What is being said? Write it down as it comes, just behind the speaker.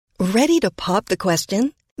Ready to pop the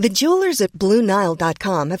question? The jewelers at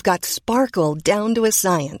BlueNile.com have got sparkle down to a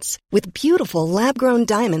science with beautiful lab-grown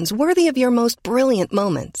diamonds worthy of your most brilliant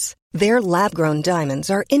moments. Their lab-grown diamonds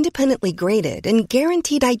are independently graded and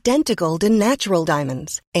guaranteed identical to natural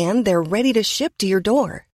diamonds, and they're ready to ship to your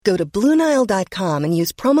door. Go to BlueNile.com and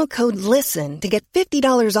use promo code LISTEN to get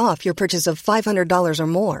 $50 off your purchase of $500 or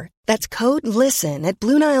more. That's code LISTEN at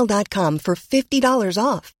BlueNile.com for $50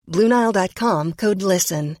 off. BlueNile.com, code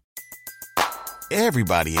LISTEN.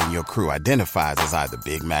 Everybody in your crew identifies as either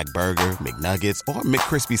Big Mac Burger, McNuggets, or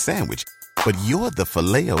McCrispy Sandwich. But you're the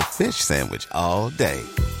Filet-O-Fish Sandwich all day.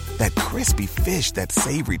 That crispy fish, that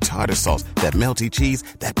savory tartar sauce, that melty cheese,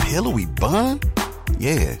 that pillowy bun.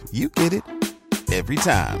 Yeah, you get it. Every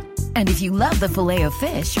time. And if you love the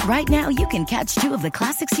Filet-O-Fish, right now you can catch two of the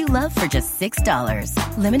classics you love for just $6.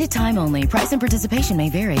 Limited time only. Price and participation may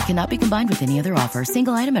vary. Cannot be combined with any other offer.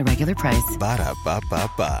 Single item at regular price.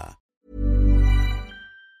 Ba-da-ba-ba-ba.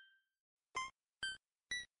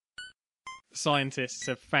 Scientists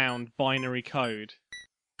have found binary code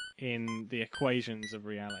in the equations of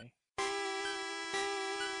reality.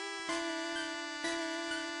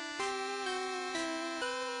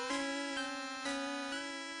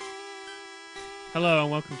 Hello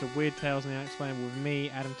and welcome to Weird Tales and the Unexplained with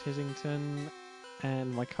me, Adam Tissington,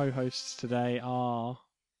 and my co-hosts today are...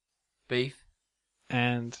 Beef.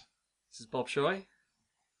 And... This is Bob Shoy.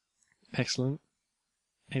 Excellent.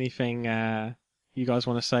 Anything you guys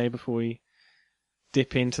want to say before we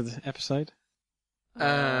dip into the episode?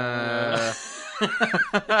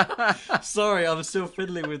 Sorry, I'm still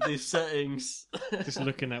fiddling with these settings. Just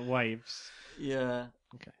looking at waves. Yeah.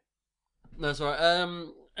 Okay. No, it's alright.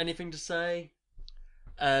 Anything to say?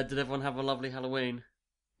 Did everyone have a lovely Halloween?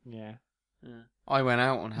 Yeah. I went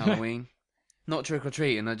out on Halloween. Not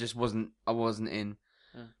trick-or-treating, I wasn't in.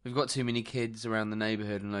 We've got too many kids around the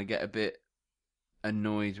neighbourhood and I get a bit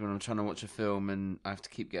annoyed when I'm trying to watch a film and I have to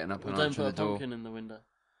keep getting up and answering the door. Don't put a pumpkin in the window.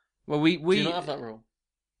 Well, we Do you not have that rule?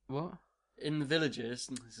 What? In the villages,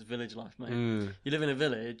 this is village life, mate. You live in a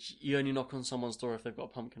village, you only knock on someone's door if they've got a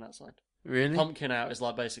pumpkin outside. Really? Pumpkin out is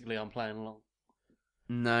like basically I'm playing along.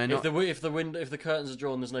 No, not... If the curtains are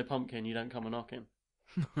drawn, there's no pumpkin. You don't come a knocking.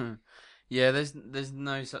 Yeah, there's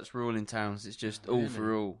no such rule in towns. It's just all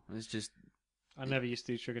for all. It's just. I never used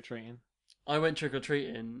to do trick or treating. I went trick or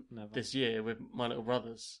treating this year with my little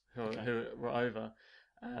brothers who were over,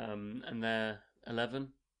 and they're 11.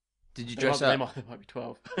 Did you dress up? They might be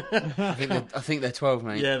 12. I think they're 12,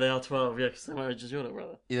 mate. Yeah, they are 12. Yeah, because they're my age as your little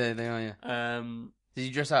brother. Yeah, they are. Yeah. Did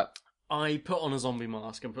you dress up? I put on a zombie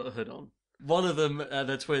mask and put a hood on. One of them,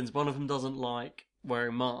 they're twins. One of them doesn't like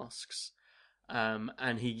wearing masks,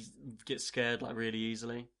 and he gets scared like really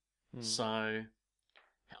easily. So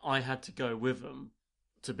I had to go with them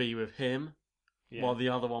to be with him, while the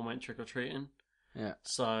other one went trick or treating. Yeah.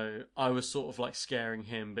 So I was sort of like scaring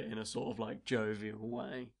him, but in a sort of like jovial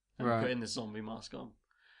way, and putting this zombie mask on.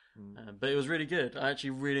 But it was really good. I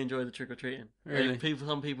actually really enjoyed the trick or treating. Really,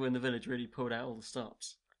 some people in the village really pulled out all the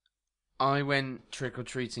stops. I went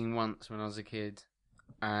trick-or-treating once when I was a kid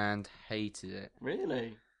and hated it.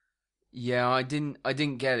 Really? Yeah, I didn't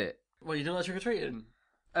get it. Well, you didn't like trick-or-treating?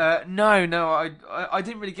 No, I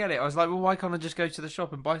didn't really get it. I was like, well, why can't I just go to the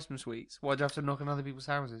shop and buy some sweets? Why do I have to knock on other people's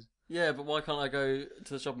houses? Yeah, but why can't I go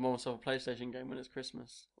to the shop and buy myself a PlayStation game when it's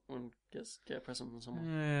Christmas and get a present from someone?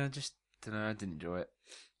 Yeah, just, don't know, I didn't enjoy it.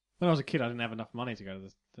 When I was a kid, I didn't have enough money to go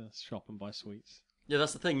to the shop and buy sweets. Yeah,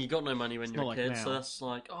 that's the thing. You got no money when you're a kid, now. so that's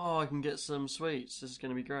like, oh, I can get some sweets. This is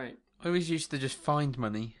going to be great. I always used to just find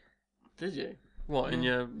money. Did you? What, in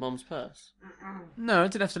your mum's purse? No, I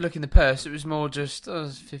didn't have to look in the purse. It was more just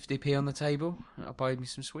 50p on the table. I'll buy me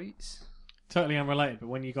some sweets. Totally unrelated, but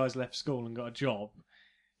when you guys left school and got a job,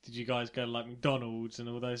 did you guys go to like McDonald's and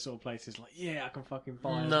all those sort of places? Like, yeah, I can fucking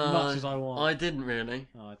buy as much as I want. I didn't really.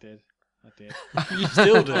 Oh, I did. You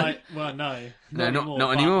still do? Well, no.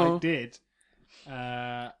 Not anymore. I did.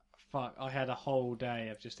 I had a whole day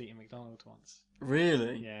of just eating McDonald's once.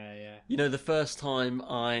 Really? Yeah. You know, the first time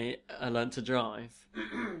I learnt to drive,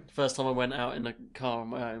 the first time I went out in a car on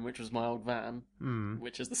my own, which was my old van,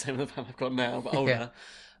 which is the same as the van I've got now, but older,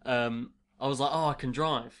 I was like, oh, I can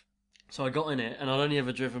drive. So I got in it, and I'd only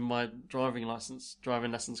ever driven my driving lessons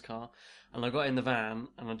car, and I got in the van,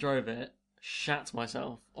 and I drove it, shat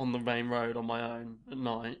myself on the main road on my own at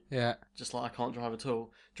night. Yeah. Just like I can't drive at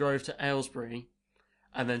all. Drove to Aylesbury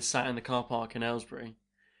and then sat in the car park in Aylesbury.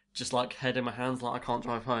 Just like head in my hands like I can't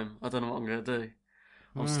drive home. I don't know what I'm going to do.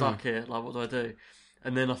 I'm stuck here. Like, what do I do?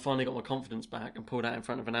 And then I finally got my confidence back and pulled out in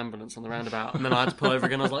front of an ambulance on the roundabout. And then I had to pull over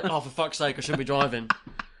again. I was like, oh, for fuck's sake, I shouldn't be driving.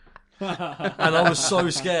 And I was so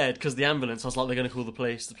scared because the ambulance, I was like, they're going to call the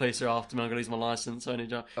police are after me, I'm going to lose my licence, I only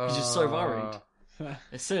drive. He's just so worried.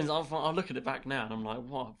 As soon as I look at it back now and I'm like,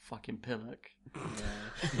 what a fucking pillock.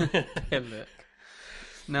 Pillock.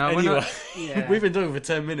 No, Anyway, we've been talking for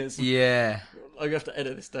 10 minutes. Yeah. I'm going to have to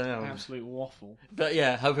edit this down. Absolute waffle. But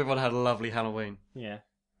yeah, hope everyone had a lovely Halloween. Yeah.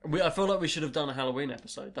 I feel like we should have done a Halloween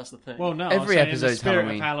episode, that's the thing. Well, no, Every I'm saying episode's in the spirit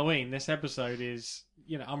Halloween. of Halloween, this episode is,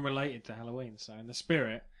 unrelated to Halloween. So in the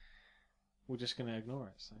spirit, we're just going to ignore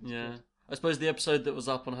it. So Yeah. good. I suppose the episode that was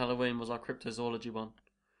up on Halloween was our cryptozoology one.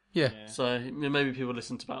 Yeah. So maybe people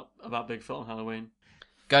listened to about Bigfoot on Halloween.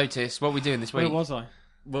 Go, Tis. What are we doing this week? Where was I?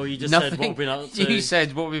 Well, you just Nothing. said what we've been up to. You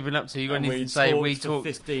said what we've been up to. You got and anything we to say? talked We for talked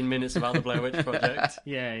 15 minutes about the Blair Witch Project,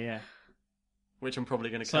 Yeah. which I'm probably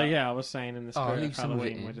going to cut. So yeah, I was saying in the spirit leave of some of it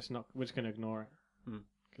Halloween, in. we're just going to ignore it.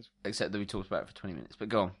 Except that we talked about it for 20 minutes. But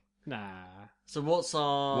go on. Nah. So what's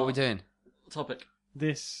our What are we doing? topic?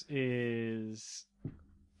 This is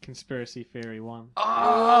Conspiracy Theory 1.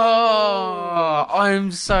 Oh,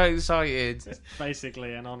 I'm so excited. It's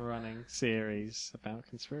basically an on-running series about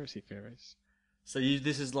conspiracy theories. So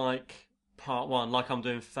this is like part one, like I'm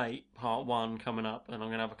doing Fate part one coming up, and I'm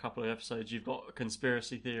going to have a couple of episodes. You've got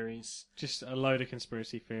conspiracy theories. Just a load of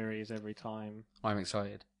conspiracy theories every time. I'm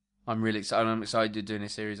excited. I'm really excited. I'm excited you're doing a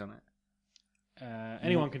series on it.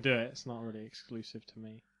 Anyone can do it. It's not really exclusive to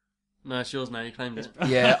me. No, it's yours now. You claimed it.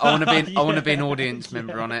 Yeah, I want to be an audience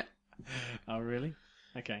member on it. Oh, really?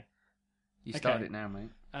 Okay. You started Okay. it now, mate.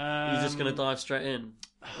 You're just going to dive straight in.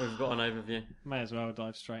 We've got an overview. May as well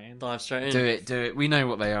dive straight in. Dive straight in. Do it. We know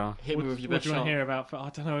what they are. Hit me with your What best do you want shot. to hear about? I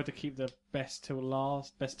don't know how to keep the best till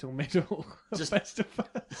last, best till middle, Just- best till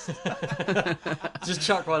first. Just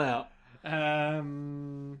chuck one out.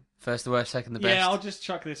 First the worst, second the best. Yeah, I'll just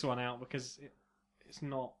chuck this one out because it's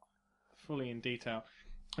not fully in detail.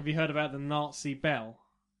 Have you heard about the Nazi bell,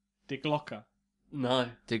 Die Glocke? No.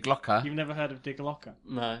 Die Glocke? You've never heard of Die Glocke?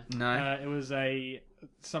 No. No. It was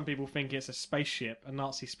some people think it's a spaceship, a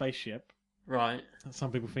Nazi spaceship. Right. And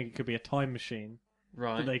some people think it could be a time machine that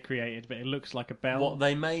Right. they created, but it looks like a bell. What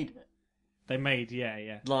they made it. They made,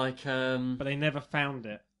 yeah. Like, But they never found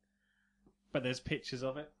it. But there's pictures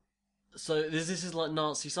of it. so this is like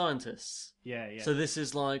Nazi scientists. Yeah. So this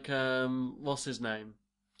is like, what's his name?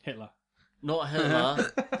 Hitler. Not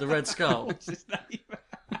Hitler, the Red Skull. What's his name?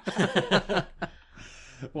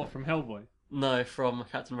 What, from Hellboy? No, from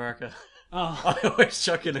Captain America. Oh. I always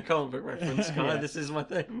chuck in a comic book reference. Yeah. This is my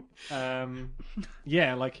thing.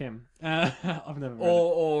 Yeah, like him. I've never read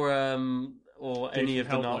Or any Dude of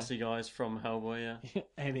from the Hellboy. Nazi guys from Hellboy, yeah. it.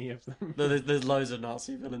 Any of them. There's loads of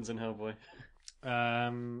Nazi villains in Hellboy.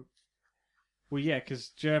 Well, yeah, because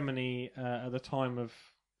Germany, at the time of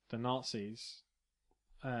the Nazis,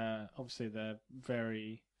 obviously they're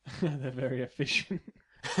very efficient.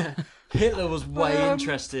 Hitler was way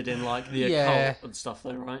interested in like the yeah. occult and stuff,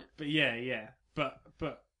 though, right? But yeah. But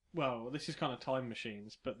well, this is kind of time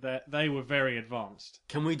machines, but they were very advanced.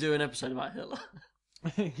 Can we do an episode about Hitler?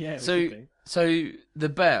 Yeah. So the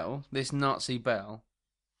bell, this Nazi bell,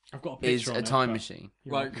 I've got a is picture a on time it, but machine.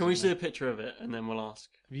 you Right, won't can we see see it. a picture of it and then we'll ask?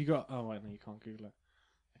 Have you got? Oh wait, no, you can't Google it.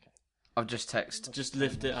 I've just texted Just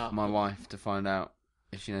lift it up. my wife to find out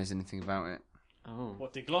if she knows anything about it. Oh.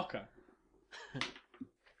 What, Die Glocke?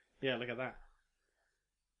 Yeah, look at that.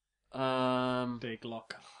 Die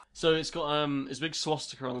Glocke. So it's got it's a big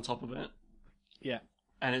swastika on the top of it, Yeah.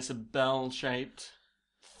 and it's a bell-shaped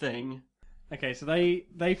thing. Okay, so they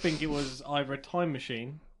think it was either a time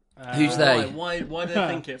machine. Who's they? Why do they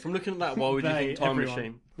think it? From looking at that, why would you They, think time everyone.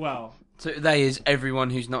 machine? Well, So they is everyone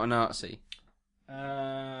who's not a Nazi.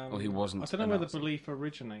 or he wasn't I don't a know where the Nazi. belief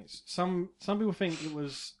originates. Some people think it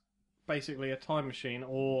was basically a time machine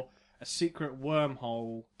or a secret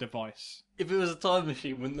wormhole device. If it was a time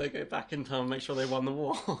machine, wouldn't they go back in time and make sure they won the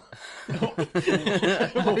war?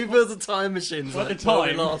 If it was a time machine, it's Well, like, at the well, we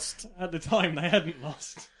time, lost. At the time, they hadn't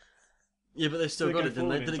lost. Yeah, but they still They got go it, didn't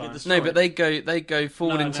they? forward in Did it get time. destroyed? No, but they go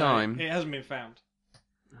forward No, in no, time. It hasn't been found.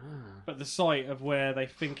 Ah. But the site of where they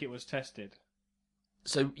think it was tested.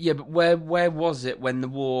 So yeah, but where was it when the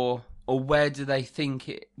war, or where do they think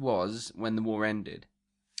it was when the war ended?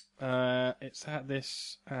 It's at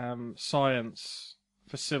this science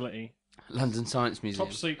facility, London Science Museum.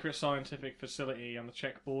 top secret scientific facility on the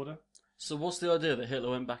Czech border. So what's the idea that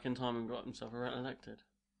Hitler went back in time and got himself elected?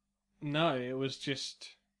 No, it was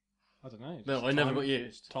just I don't know. No, just I never time- got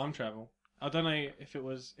used. Time travel. I don't know if it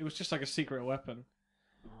was. It was just like a secret weapon.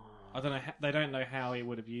 I don't know. They don't know how he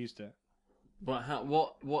would have used it, But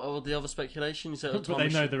what are the other speculations? You said a but time they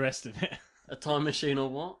know machine, the rest of it. a time machine or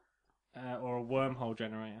what? Or a wormhole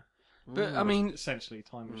generator. But I mean, Essentially, a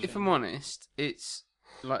time machine. if I'm honest, it's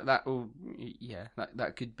like that. Or yeah,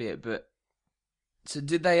 that could be it. But so,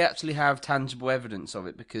 did they actually have tangible evidence of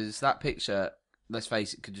it? Because that picture, let's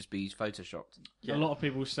face it, could just be photoshopped. Yeah. A lot of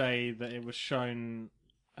people say that it was shown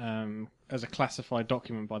as a classified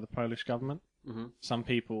document by the Polish government. Mm-hmm. Some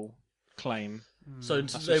people claim. So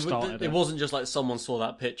it wasn't just like someone saw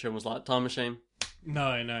that picture and was like, time machine?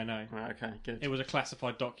 No. Right, okay, good. It was a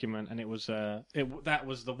classified document, and it was that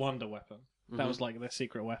was the Wonder Weapon. Mm-hmm. That was like their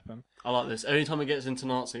secret weapon. I like this. Anytime it gets into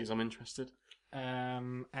Nazis, I'm interested.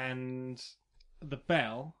 And the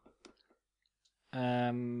bell.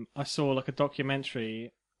 I saw like a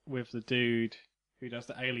documentary with the dude who does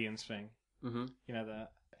the aliens thing. Mm-hmm. You know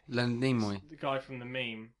Leonard Nimoy, the guy from the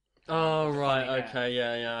meme. Oh right, okay,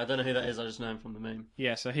 yeah. I don't know who that is. I just know him from the meme.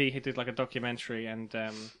 Yeah, so he did like a documentary, and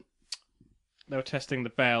they were testing the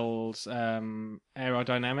bell's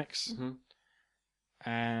aerodynamics,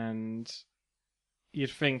 and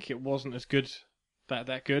you'd think it wasn't as good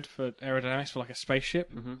that good for aerodynamics for like a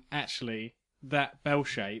spaceship. Mm-hmm. Actually, that bell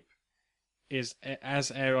shape is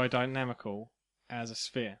as aerodynamical as a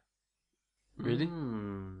sphere. Really?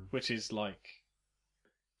 Which is like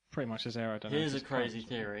pretty much as aerodynamic. Here's a crazy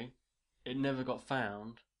theory. It never got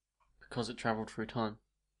found because it travelled through time.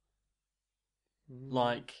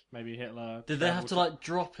 Like... Maybe Hitler... Did they have to, like,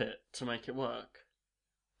 drop it to make it work?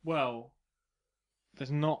 Well,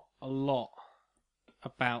 there's not a lot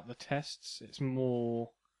about the tests. It's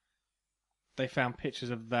more... They found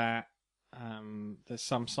pictures of that. There's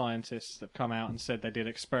some scientists that come out and said they did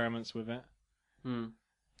experiments with it.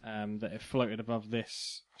 That it floated above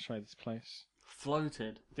this... I'll show you this place.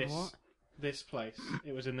 Floated? This place.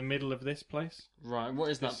 It was in the middle of this place. Right, what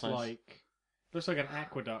is that place? Looks like an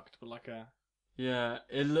aqueduct, but like a... Yeah,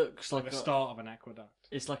 it looks like a start of an aqueduct.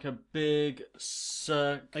 It's like a big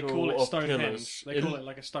circle. They call it Stonehenge. They call it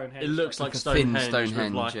like a Stonehenge. It looks like Stonehenge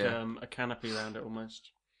with like a canopy around it almost.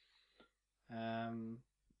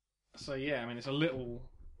 So yeah, I mean it's a little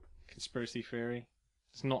conspiracy theory.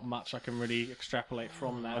 There's not much I can really extrapolate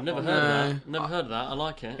from that. I've never heard of that. Never heard of that. I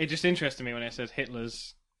like it. It just interested me when it said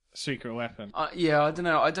Hitler's secret weapon. Yeah, I don't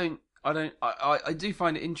know. I do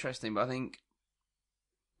find it interesting, but I think,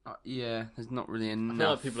 there's not really enough. I feel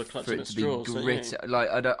like people are clutching at straws.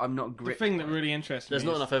 I'm not grit. The thing that really interests me. There's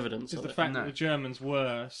not enough evidence. Is the fact that the Germans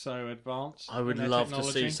were so advanced. I would love to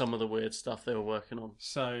see some of the weird stuff they were working on.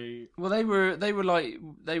 Well, they were like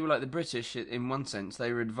the British in one sense.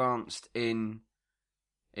 They were advanced in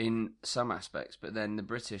some aspects, but then the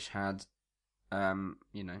British had, Like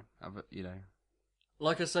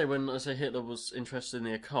I say, when I say Hitler was interested in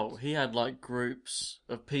the occult, he had like groups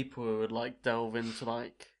of people who would like delve into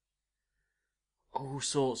like all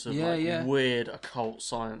sorts of weird occult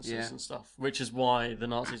sciences and stuff. Which is why the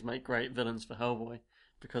Nazis make great villains for Hellboy,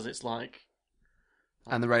 because it's like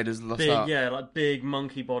and the Raiders of the Lost big, Ark. yeah, like big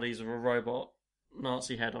monkey bodies with a robot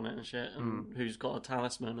Nazi head on it and shit, and who's got a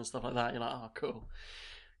talisman and stuff like that. You're like, oh, cool.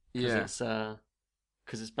 Because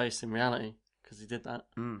it's based in reality. Because he did that.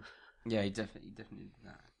 Yeah, he definitely did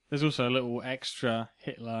that. There's also a little extra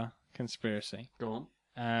Hitler conspiracy. Go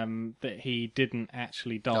on. That he didn't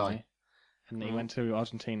actually die. And that he went to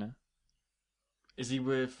Argentina. Is he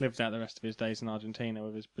lived out the rest of his days in Argentina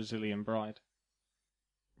with his Brazilian bride.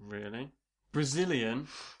 Really? Brazilian?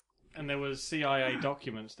 And there was CIA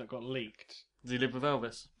documents that got leaked. Did he live with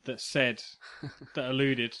Elvis? That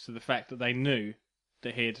alluded to the fact that they knew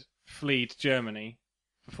that he'd fled Germany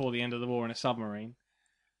before the end of the war in a submarine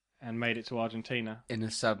and made it to Argentina. In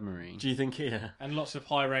a submarine? Do you think, And lots of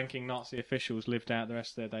high-ranking Nazi officials lived out the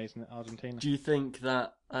rest of their days in Argentina. Do you think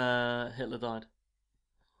that Hitler died?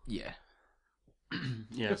 Yeah.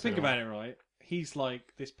 Yeah. But think about it, right? He's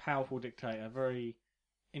like this powerful dictator, very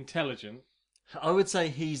intelligent. I would say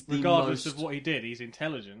he's the Regardless of what he did, he's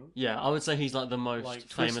intelligent. Yeah, I would say he's like the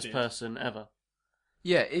most famous person ever.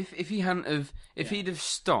 Yeah, if he hadn't have... he'd have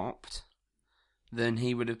stopped, then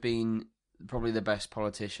he would have been probably the best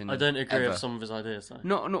politician I don't agree ever. with some of his ideas, though.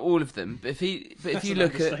 Not all of them, but if you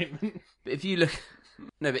look but if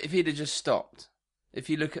he'd have just stopped, if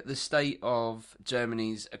you look at the state of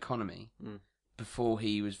Germany's economy before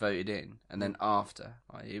he was voted in and then after,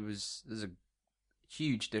 there's a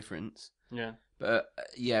huge difference. Yeah. But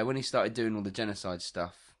when he started doing all the genocide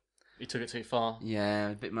stuff, he took it too far. Yeah,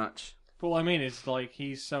 a bit much. But what I mean is, like,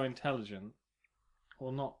 he's so intelligent.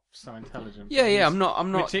 Well, not so intelligent. Yeah, I'm not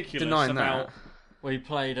denying that. Well, he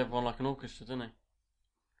played everyone like an orchestra, didn't he?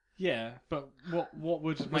 Yeah, but what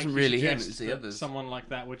would it make wasn't you really him, suggest it was the that others. someone like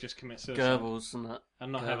that would just commit suicide? Goebbels and that.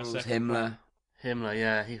 And not have a Goebbels, second Himmler. Himmler,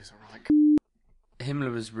 yeah, he was alright.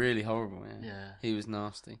 Himmler was really horrible, Yeah. He was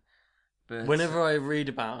nasty. But whenever I read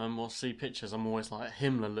about him or see pictures, I'm always like,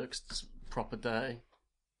 Himmler looks proper dirty.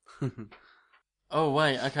 Oh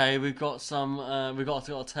wait, okay, we've got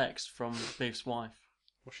a text from Beef's wife.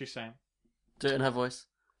 What's she saying? Do it in her voice.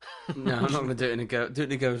 No, I'm not going to do it in a girl. Do it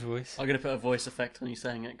in a girl's voice. I'm going to put a voice effect on you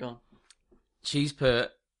saying it. Go on. She's put.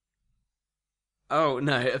 Oh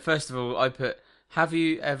no! First of all, I put. Have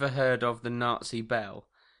you ever heard of the Nazi bell?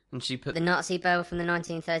 And she put The Nazi bell from the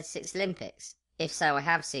 1936 Olympics? If so, I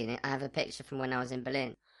have seen it. I have a picture from when I was in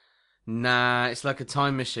Berlin. Nah, it's like a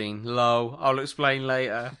time machine. Lol. I'll explain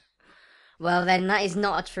later. Well, then, that is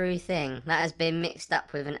not a true thing. That has been mixed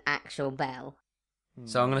up with an actual bell.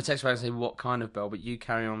 So I'm going to text back and say what kind of bell, but you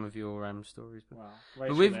carry on with your stories. Wow.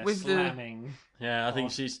 But with the slamming. Yeah, I think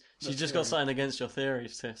she's just got something against your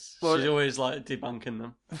theories, Tis. Well, she's always like debunking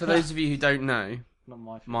them. for those of you who don't know,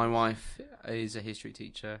 Not my wife is a history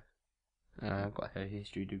teacher. Got her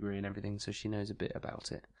history degree and everything, so she knows a bit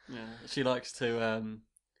about it. Yeah, she likes to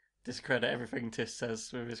discredit everything Tis says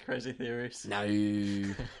with his crazy theories. No.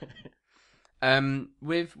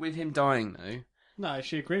 With him dying though, No,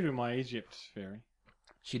 she agreed with my Egypt theory.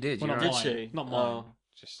 she did. Well, You're not right. Did mine. she? Not mine. Oh.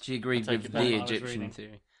 Just She agreed I take with it back. the I was Egyptian reading.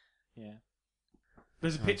 theory. yeah.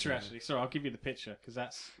 There's a picture actually. Sorry, I'll give you the picture because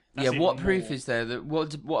that's Yeah, even what proof more. is there that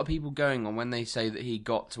what are people going on when they say that he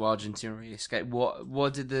got to Argentina or he escaped?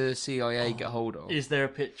 What did the CIA get hold of? Is there a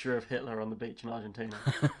picture of Hitler on the beach in Argentina?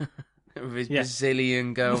 With his Yes.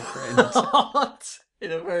 Brazilian girlfriend. What?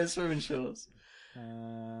 In a pair of swimming shorts.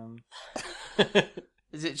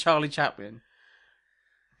 Is it Charlie Chaplin?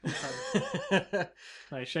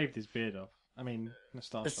 No, he shaved his beard off. I mean,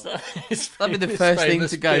 moustache It's, off. That'd be the first thing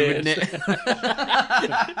to go, wouldn't it?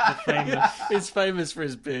 The famous. He's famous for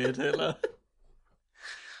his beard, Hitler.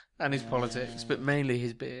 And his politics, but mainly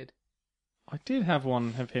his beard. I did have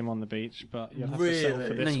one of him on the beach, but you'll have to settle for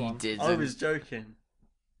Really? this No, you one. didn't. I was joking.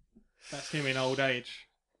 That's him in old age.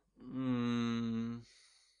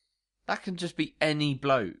 That can just be any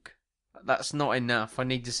bloke. That's not enough. I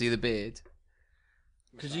need to see the beard.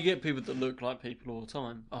 Because you get people that look like people all the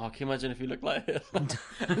time. Oh, can you imagine if you looked like Hitler?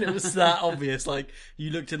 And it was that obvious. Like, you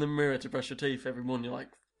looked in the mirror to brush your teeth every morning, you're like,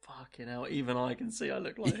 fucking hell, even I can see I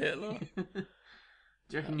look like Hitler. Do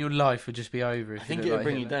you reckon your life would just be over if I think you it looked would like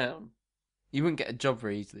bring you Hitler? down. You wouldn't get a job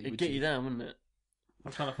very easily, It'd would get you down, wouldn't it?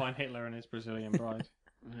 I'm trying to find Hitler and his Brazilian bride.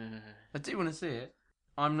 I do want to see it.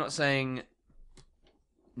 I'm not saying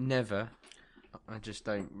never. I just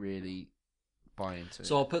don't really buy into it.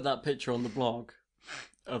 So I'll put that picture on the blog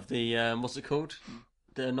of the, what's it called?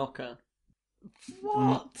 The knocker.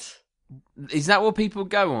 What? Is that what people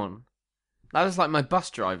go on? That was like my bus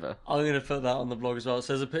driver. I'm going to put that on the blog as well.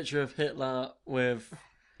 So there's a picture of Hitler with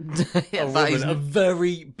Yeah, a that woman, is- a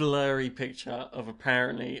very blurry picture of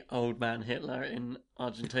apparently old man Hitler in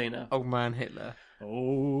Argentina. Old man Hitler.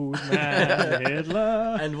 Old man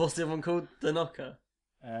Hitler. And what's the other one called? The knocker.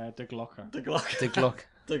 De Glocker. The Glock. The Glock.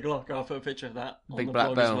 The Glock. I'll put a picture of that on Big the black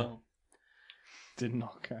blog bell. as well. De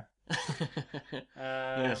Knocker.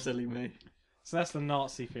 Yeah, silly me. So that's the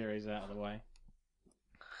Nazi theories out of the way.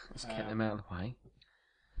 Let's get them out of the way.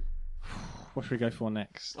 What should we go for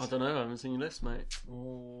next? I don't know. I haven't seen your list, mate.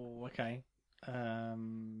 Oh, okay.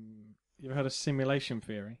 You ever heard of simulation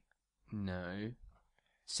theory? No.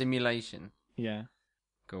 Simulation. Yeah.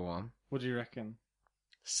 Go on. What do you reckon?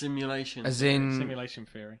 Simulation. As in... Simulation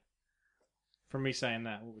theory. From me saying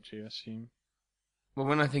that, what would you assume? Well,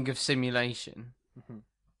 when I think of simulation, Mhm.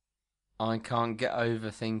 I can't get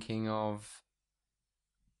over thinking of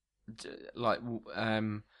like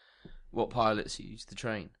what pilots use to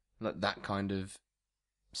train, like that kind of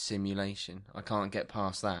simulation. I can't get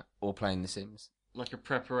past that, or playing The Sims. Like a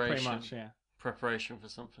preparation. Pretty much, yeah. Preparation for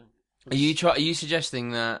something. Are you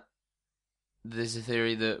suggesting that there's a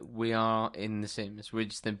theory that we are in The Sims? We're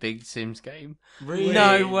just a big Sims game? Really?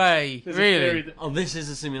 No way! There's a theory Really? that- Oh, this is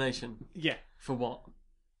a simulation. yeah. For what?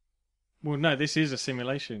 Well, no, this is a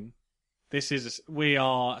simulation. We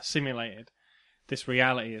are simulated. This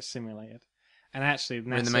reality is simulated. And actually,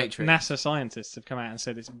 We're in the NASA, Matrix. NASA scientists have come out and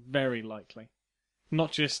said it's very likely.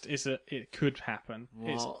 Not just it could happen.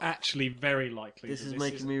 It's What? actually very likely. This that is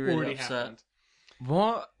making me really already upset. happened.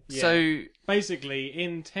 What? Yeah. So Basically,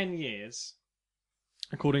 in 10 years,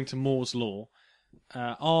 according to Moore's law,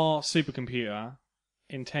 our supercomputer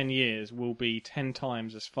in 10 years will be 10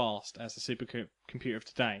 times as fast as the supercomputer of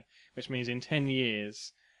today, which means in 10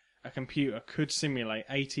 years, a computer could simulate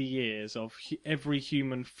 80 years of every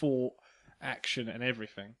human thought, action, and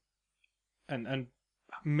everything. And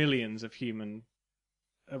millions of human...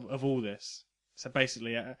 of all this. So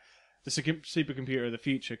basically, the supercomputer of the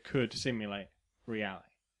future could simulate reality.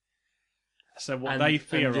 So what they And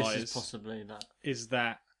theorize this is possibly that. is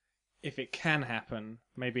that if it can happen,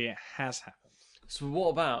 maybe it has happened. So what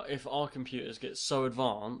about if our computers get so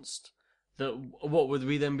advanced that what would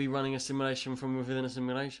we then be running a simulation from within a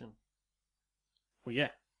simulation? Well, yeah.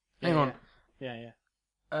 Hang on. Yeah.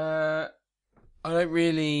 I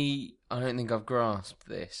don't think I've grasped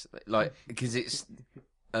this. Like, because it's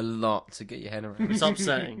a lot to get your head around. It's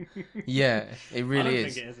upsetting. Yeah, it really I don't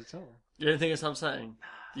is. think it is at all. You don't think it's upsetting?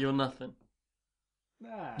 You're nothing.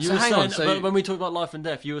 Nah. You So were hang saying, on, so- but when we talk about life and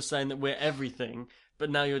death, you were saying that we're everything, but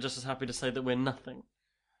now you're just as happy to say that we're nothing.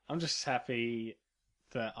 I'm just happy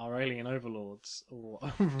that our alien overlords or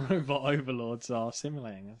robot overlords are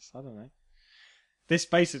simulating us. I don't know. This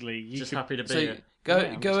basically, you Just could, happy to be So here. go Yeah,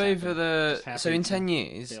 I'm go just over happy. the. Just happy So in to 10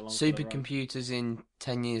 years, be along for the ride. supercomputers in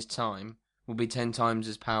 10 years' time will be 10 times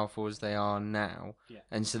as powerful as they are now, Yeah.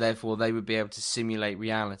 and so therefore they would be able to simulate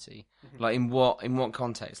reality. Mm-hmm. Like in what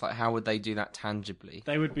context? Like how would they do that tangibly?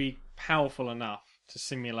 they would be powerful enough to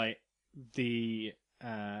simulate the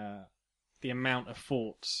amount of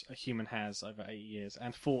thoughts a human has over 8 years,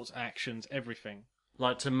 and thoughts, actions, everything,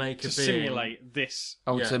 Like to make a to being, simulate this.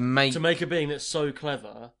 Oh, yeah, to make a being that's so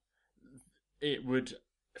clever, it would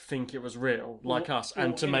think it was real, like us,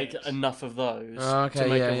 and to in make it. enough of those Oh, okay, to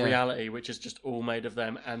make yeah, a yeah. reality which is just all made of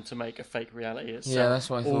them, and to make a fake reality itself. Yeah, that's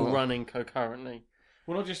what I all thought. running concurrently.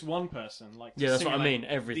 Well, not just one person. Like to Yeah, that's what I simulate mean.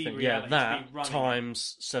 Everything. the Yeah, reality to that be running.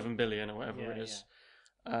 times 7 billion or whatever it is.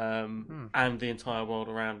 And the entire world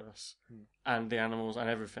around us, and the animals and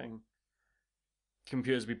everything.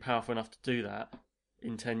 Computers would be powerful enough to do that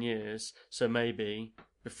in 10 years. So maybe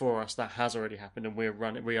before us that has already happened, and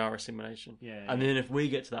we are a simulation. Yeah, And then if we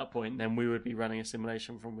get to that point, then we would be running a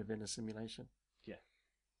simulation from within a simulation.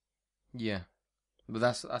 yeah. But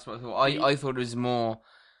that's what I thought. I thought it was more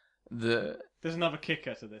the. There's another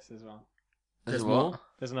kicker to this as well. There's what? more?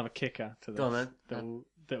 There's another kicker to this. Go on, then.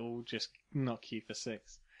 That will just knock you for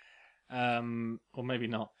six. Or maybe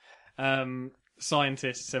not.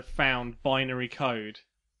 Scientists have found binary code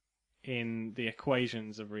in the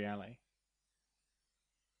equations of reality.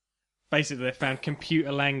 Basically, they found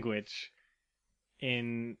computer language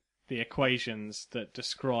in the equations that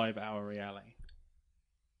describe our reality.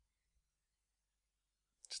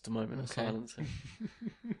 Just a moment of Okay. silence. I'm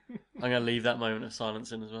going to leave that moment of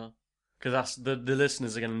silence in as well. Because that's the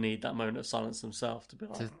listeners are going to need that moment of silence themselves to be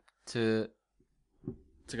like, To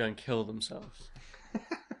to go and kill themselves.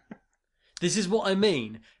 This is what I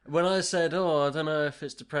mean. When I said, I don't know if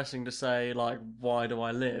it's depressing to say, like, why do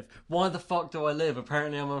I live? Why the fuck do I live?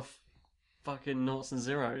 Apparently I'm a fucking noughts and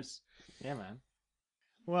zeros. Yeah, man.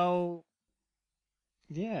 Well,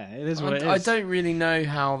 yeah, it is what it is. I don't really know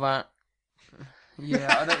how that.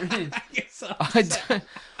 Yeah, I don't really. Yes,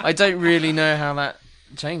 I don't really know how that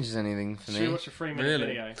changes anything for Should we me. watch a 3-minute Really?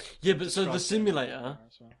 video? Yeah, but so the Describe it simulator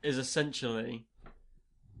as well. is essentially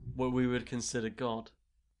what we would consider God.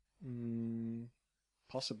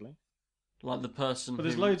 Possibly. Like the person But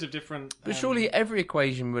there's who... loads of different... But surely every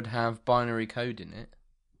equation would have binary code in it.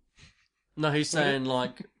 No, he's saying,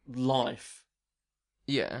 like, life.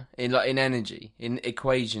 Yeah, in energy, in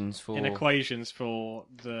equations for. in equations for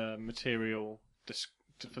the material...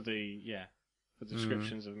 for the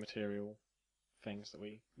descriptions of material things that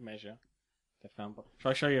we measure. They found.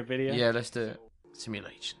 Shall I show you a video? Yeah, let's do it.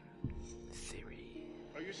 Simulation theory.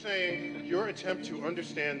 Are you saying your attempt to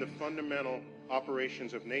understand the fundamental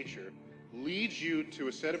operations of nature leads you to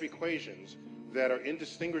a set of equations that are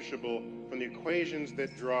indistinguishable from the equations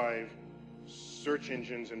that drive search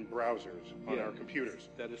engines and browsers on our computers?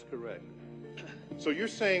 That is correct. So you're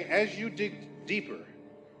saying as you dig deeper,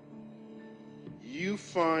 you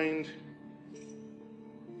find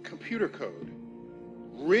computer code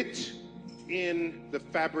writ in the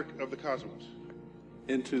fabric of the cosmos?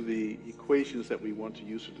 Into the equations that we want to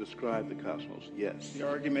use to describe the cosmos, yes. The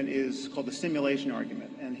argument is called the simulation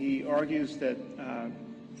argument, and he argues that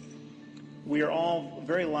we are all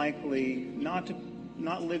very likely not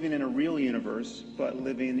living in a real universe, but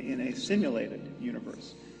living in a simulated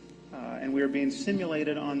universe. And we are being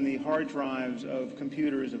simulated on the hard drives of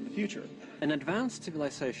computers of the future. An advanced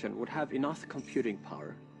civilization would have enough computing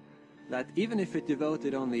power that even if it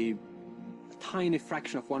devoted only a tiny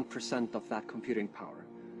fraction of 1% of that computing power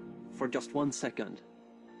for just 1 second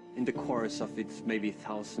in the course of its maybe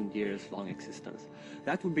 1,000 years long existence,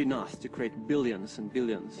 that would be enough to create billions and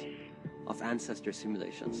billions of ancestor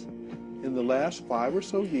simulations. In the last 5 or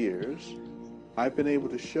so years, I've been able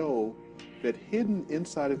to show that hidden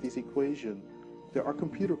inside of these equations, there are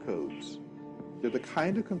computer codes. They're the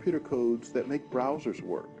kind of computer codes that make browsers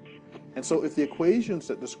work. And so if the equations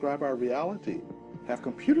that describe our reality have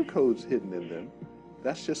computer codes hidden in them,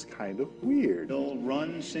 That's just kind of weird. They'll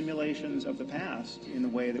run simulations of the past in the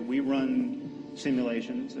way that we run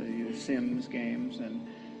simulations, Sims games, and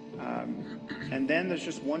then there's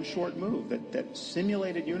just one short move that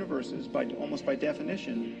simulated universes, almost by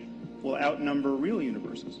definition, will outnumber real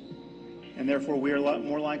universes, and therefore we are a lot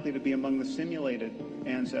more likely to be among the simulated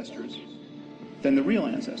ancestors than the real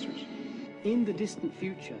ancestors. In the distant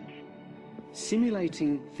future,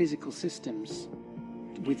 simulating physical systems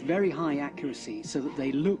with very high accuracy so that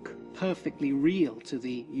they look perfectly real to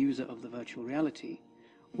the user of the virtual reality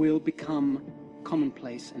will become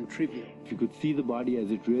commonplace and trivial. If you could see the body as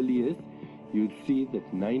it really is, you'd see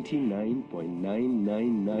that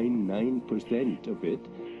 99.9999% of it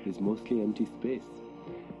is mostly empty space.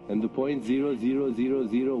 And the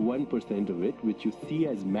 0.00001% of it, which you see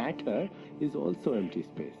as matter, is also empty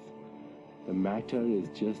space. The matter is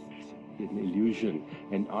just an illusion,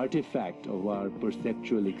 an artifact of our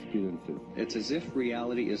perceptual experiences. It's as if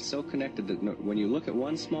reality is so connected that when you look at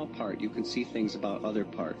one small part, you can see things about other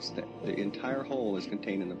parts, that the entire whole is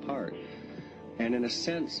contained in the part. And in a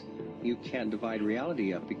sense, you can't divide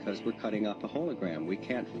reality up because we're cutting up a hologram. We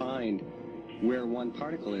can't find where one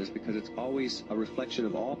particle is because it's always a reflection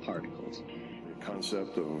of all particles. The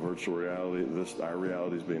concept of a virtual reality, our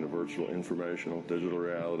reality is being a virtual informational digital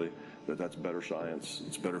reality, that's better science,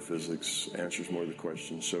 it's better physics, answers more of the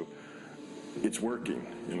questions. So it's working.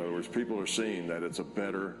 In other words, people are seeing that it's a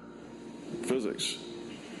better physics,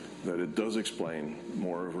 that it does explain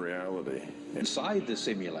more of reality. Inside the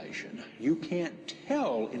simulation, you can't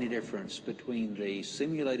tell any difference between the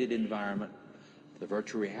simulated environment, the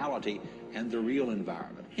virtual reality, and the real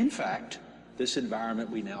environment. In fact, this environment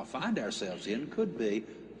we now find ourselves in could be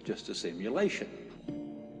just a simulation.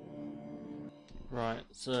 Right,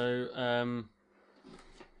 so what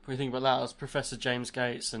do you think about that? It was Professor James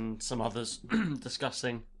Gates and some others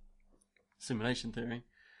discussing simulation theory.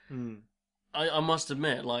 I must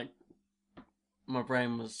admit, like, my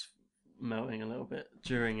brain was melting a little bit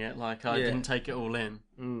during it. Like, I didn't take it all in.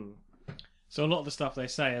 So a lot of the stuff they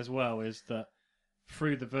say as well is that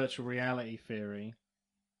through the virtual reality theory,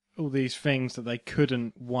 all these things that they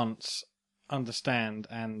couldn't once understand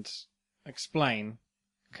and explain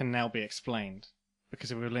can now be explained. Because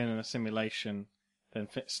if we're living in a simulation, then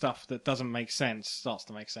stuff that doesn't make sense starts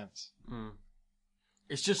to make sense.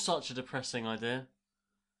 It's just such a depressing idea.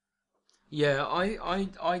 Yeah,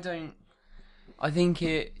 I don't. I think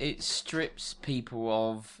it strips people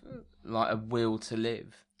of like a will to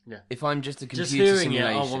live. Yeah. If I'm just a computer just hearing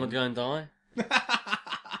simulation, it, I want to go and die.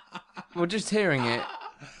 Well, just hearing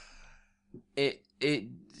it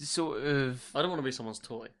sort of. I don't want to be someone's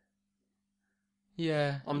toy.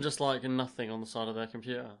 Yeah. I'm just like nothing on the side of their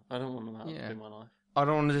computer. I don't want that to be my life. I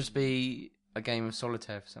don't want to just be a game of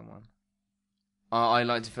solitaire for someone. I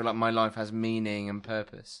like to feel like my life has meaning and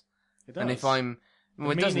purpose. It does. And if I'm...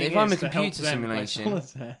 Well, it doesn't. If I'm a computer simulation...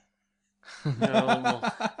 No,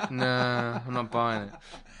 I'm not buying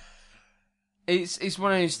it. It's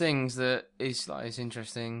one of those things that it's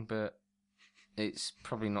interesting, but it's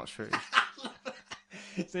probably not true.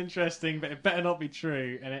 It's interesting, but it better not be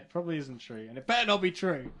true, and it probably isn't true, and it better not be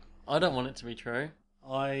true. I don't want it to be true.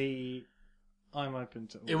 I'm open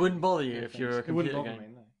to. It wouldn't bother you if you were a computer It wouldn't bother game. me.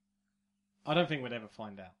 No. I don't think we'd ever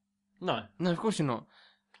find out. No, of course you're not.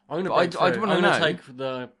 I'm going to break through. I'm going to take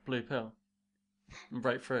the blue pill and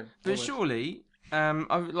break through. But surely,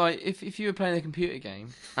 if you were playing a computer game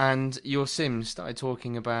and your Sims started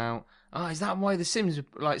talking about, is that why the Sims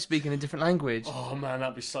were like speaking a different language? Oh man,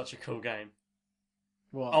 that'd be such a cool game.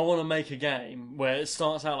 What? I want to make a game where it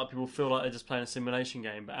starts out like people feel like they're just playing a simulation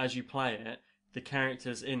game, but as you play it, the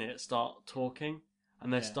characters in it start talking,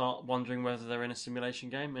 and they start wondering whether they're in a simulation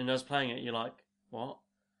game. And as playing it, you're like, what?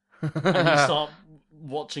 And you start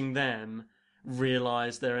watching them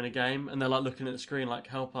realise they're in a game, and they're like looking at the screen like,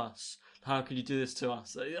 help us. How could you do this to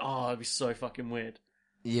us? Oh, it'd be so fucking weird.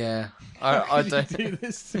 Yeah. I don't do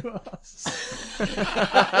this to us.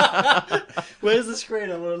 Where's the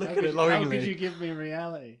screen? I want to look at it longingly. How could you give me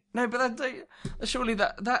reality? No, but surely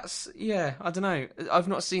that's I don't know. I've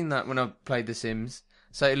not seen that when I've played The Sims,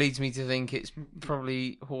 so it leads me to think it's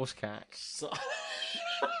probably horse cack.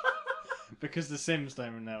 Because the Sims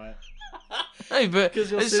don't know it. No, but at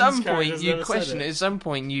Sims some point characters you'd never question said it. it. At some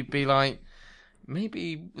point you'd be like,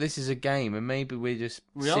 maybe this is a game, and maybe we're just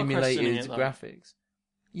We are questioning simulated it, though. graphics.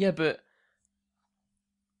 Yeah, but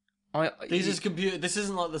This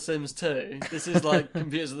isn't like The Sims 2. This is like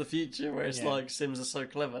computers of the future, where it's like Sims are so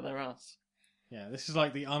clever, they're us. Yeah, this is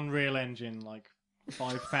like the Unreal Engine, like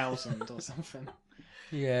 5000 or something.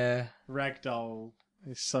 Yeah. Ragdoll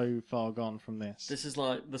is so far gone from this. This is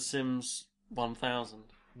like The Sims 1000.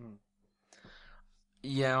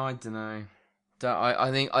 Yeah, I don't know.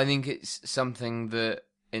 I think it's something that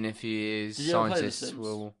in a few years Did you ever play The scientists Sims?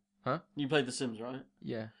 will. Huh? You played The Sims, right?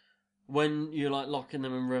 Yeah. When you're like locking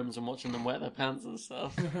them in rooms and watching them wet their pants and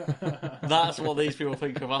stuff, that's what these people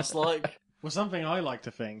think of us like. Well, something I like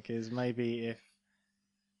to think is maybe if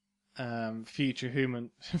future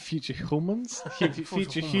humans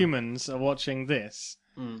are watching this,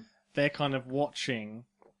 they're kind of watching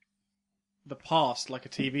the past like a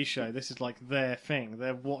TV show. This is like their thing.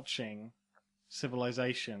 They're watching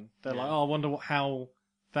civilization. They're like, oh, I wonder how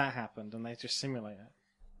that happened, and they just simulate it.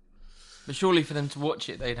 But surely for them to watch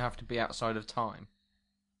it, they'd have to be outside of time.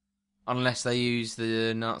 Unless they use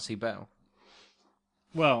the Nazi bell.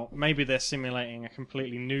 Well, maybe they're simulating a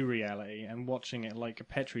completely new reality and watching it like a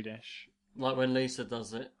Petri dish. Like when Lisa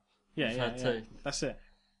does it. Yeah. That's it.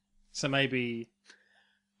 So maybe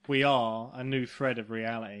we are a new thread of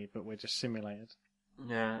reality, but we're just simulated.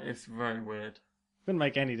 Yeah, it's very weird. Wouldn't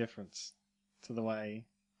make any difference to the way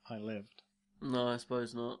I lived. No, I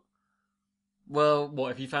suppose not. Well,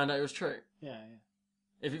 what, if you found out it was true? Yeah.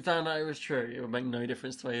 If you found out it was true, it would make no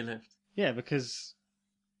difference to the way you lived. Yeah, because...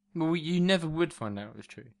 Well, you never would find out it was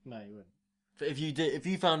true. No, you wouldn't. But if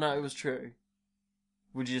you found out it was true,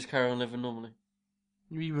 would you just carry on living normally?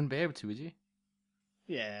 You wouldn't be able to, would you?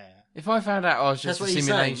 Yeah. If I found out I was just a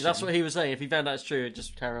simulation... That's what he was saying. If he found out it's true, it'd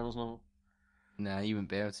just carry on as normal. Nah, you wouldn't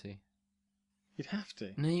be able to. You'd have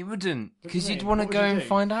to. No, you wouldn't. What do Because you you'd mean? want to What go would you and do?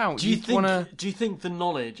 find out. Do you You'd think the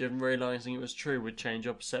knowledge and realising it was true would change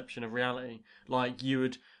your perception of reality? Like, you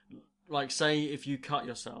would... Like, say if you cut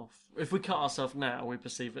yourself... If we cut ourselves now, we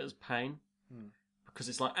perceive it as pain. Because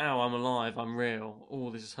it's like, ow, I'm alive, I'm real,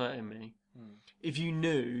 all this is hurting me. If you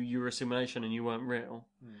knew you were a simulation and you weren't real,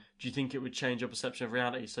 do you think it would change your perception of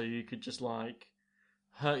reality so you could just, like,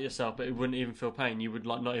 hurt yourself but it wouldn't even feel pain? You would,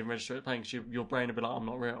 like, not even register it pain because your brain would be like, I'm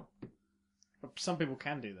not real. But some people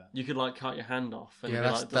can do that. You could, like, cut your hand off. And Yeah, it'd be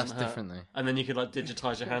that's like, it doesn't hurt. different, though. And then you could, like,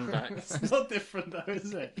 digitise your hand back. It's not different, though,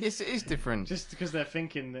 is it? Yes, it is different. Just because they're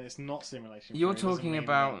thinking that it's not simulation. You're for me doesn't talking mean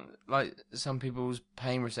about, like, some people's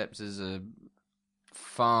pain receptors are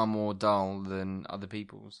far more dull than other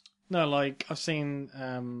people's. No, like, I've seen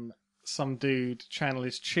some dude channel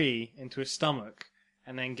his chi into his stomach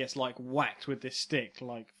and then gets, like, whacked with this stick,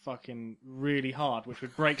 like, fucking really hard, which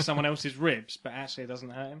would break someone else's ribs, but actually it doesn't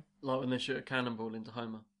hurt him. Like when they shoot a cannonball into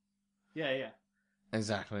Homer. Yeah.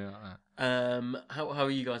 Exactly like that. How are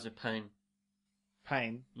you guys with pain?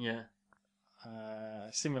 Pain? Yeah.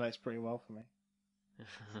 Simulates pretty well for me.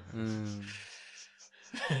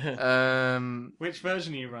 Which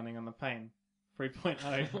version are you running on the Pain?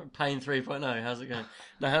 3.0? Pain 3.0, how's it going?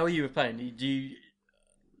 Now, how are you with pain? Do you...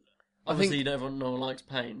 Obviously, no one likes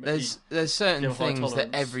pain. But there's certain you have high things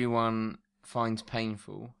that tolerance. everyone finds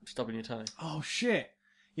painful. Stubbing your toe. Oh, shit.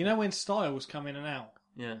 You know when styles come in and out?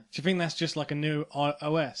 Yeah. Do you think that's just like a new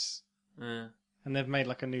OS? Yeah. And they've made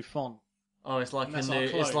like a new font? Oh, it's like And a that's new... our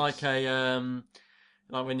It's clothes. like a...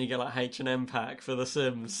 like when you get like H&M pack for The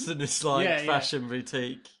Sims, and it's like Yeah. fashion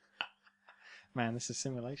boutique. Man, this is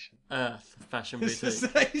simulation. Earth fashion This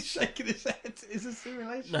boutique. is, he's shaking his head. It's a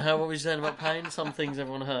simulation. Now, what were you saying about pain? Some things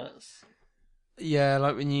everyone hurts. Yeah,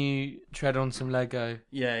 like when you tread on some Lego.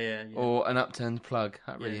 Yeah. Or an upturned plug.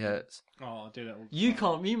 That really Yeah. hurts. Oh, I do that all the You time.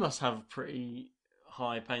 can't. You must have a pretty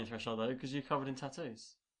high pain threshold though, because you're covered in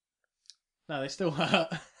tattoos. No, they still hurt.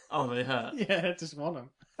 Oh, they hurt. Yeah, I just want them.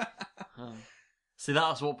 Oh. See,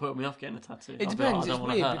 that's what put me off getting a tattoo. It I'll be like, depends. I It's don't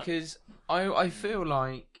wanna weird hurt. because I feel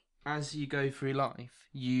like as you go through life,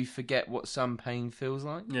 you forget what some pain feels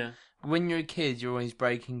like. Yeah. When you're a kid, you're always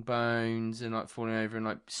breaking bones and like falling over and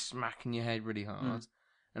like smacking your head really hard.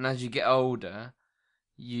 And as you get older,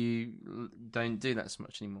 you don't do that so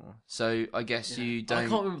much anymore. So I guess you don't. I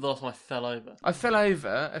can't remember the last time I fell over. I fell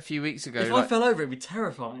over a few weeks ago. If I fell over, it'd be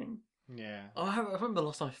terrifying. Yeah. I remember the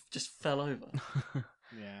last time I just fell over.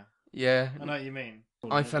 Yeah. Yeah. I know what you mean.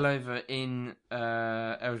 I fell over in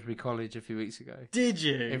Aylesbury College a few weeks ago. Did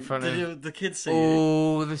you? In front Did of the kids see you?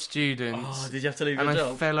 all the students. Oh, did you have to leave and your I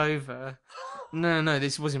job? fell over. No,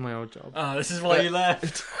 this wasn't my old job. Oh, this is why you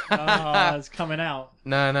left. Oh, it's coming out.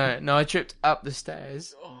 No, I tripped up the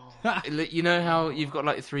stairs. You know how you've got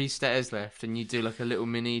like 3 stairs left and you do like a little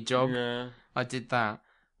mini jog? Yeah. I did that.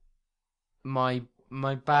 My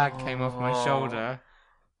bag came off my shoulder.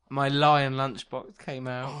 My lion lunchbox came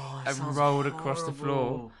out and rolled across the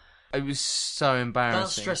floor. It was so embarrassing. That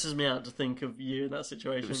stresses me out to think of you in that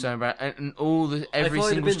situation. It was so embarrassing. And every I'd have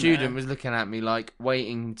single been student there- was looking at me like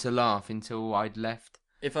waiting to laugh until I'd left.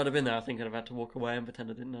 If I'd have been there, I think I'd have had to walk away and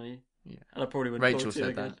pretend I didn't know you. Yeah. And I probably wouldn't Rachel talk to you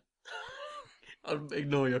said again. that. I'd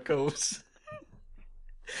ignore your calls.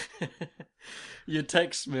 You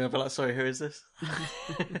text me, I'll be like, sorry, who is this?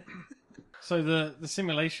 So the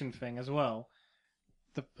simulation thing as well.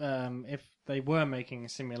 If they were making a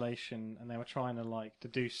simulation and they were trying to like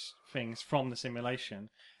deduce things from the simulation,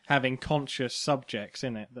 having conscious subjects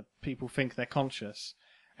in it that people think they're conscious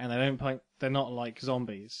and they're not like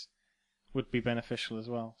zombies, would be beneficial as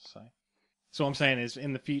well. So what I'm saying is,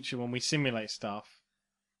 in the future when we simulate stuff,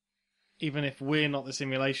 even if we're not the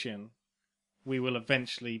simulation, we will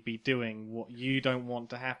eventually be doing what you don't want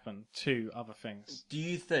to happen to other things. Do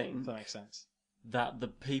you think If that makes sense? that the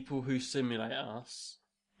people who simulate us,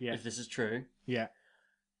 if this is true,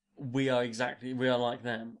 we are like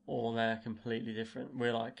them, or they're completely different?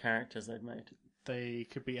 We're like characters they've made. They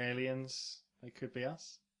could be aliens. They could be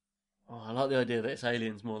us. Oh, I like the idea that it's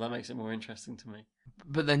aliens more. That makes it more interesting to me.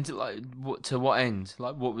 But then, to what end?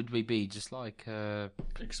 Like, what would we be? Just like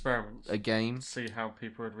experiments, a game? See how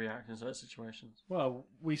people would react in certain situations. Well,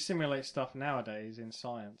 we simulate stuff nowadays in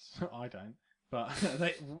science. I don't, but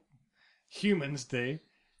humans do.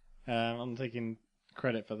 I'm taking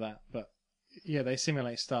credit for that, but yeah, they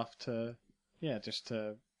simulate stuff to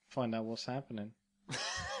find out what's happening.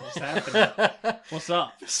 What's happening? What's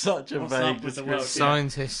up? Such a What's vague up with the world?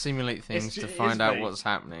 Scientists simulate things to find out vague. what's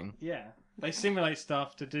happening. Yeah, they simulate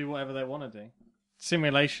stuff to do whatever they want to do.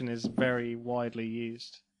 Simulation is very widely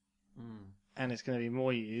used, and it's going to be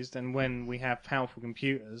more used. And when we have powerful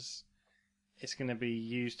computers, it's going to be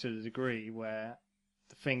used to the degree where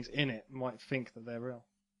the things in it might think that they're real.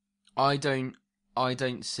 I don't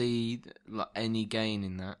see any gain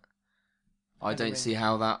in that. I don't see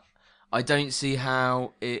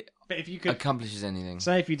how it But if you could accomplishes anything.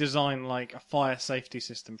 Say if you design like a fire safety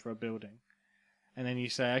system for a building, and then you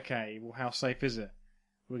say, okay, well, how safe is it?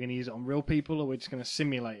 We're going to use it on real people, or we're just going to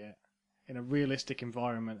simulate it in a realistic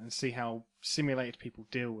environment and see how simulated people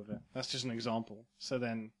deal with it. That's just an example. So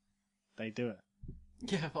then they do it.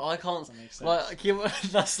 Yeah, but I can't. That makes Like,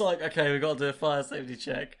 that's like, okay, we've got to do a fire safety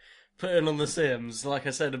check. Put him on the Sims, like I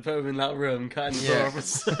said, and put him in that room, cutting the door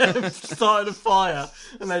off, starting a fire,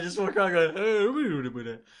 and they just walk around going,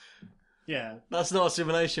 oh, Yeah. That's not a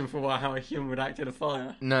simulation for how a human would act in a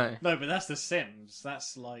fire. No. No, but that's The Sims.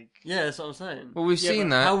 That's like... Yeah, that's what I'm saying. Well, we've seen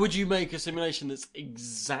that. How would you make a simulation that's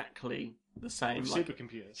exactly the same? With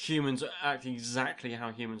supercomputers. Humans act exactly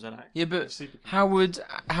how humans would act. Yeah, but how would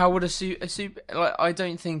a super like? I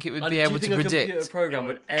don't think it would be able to a predict computer program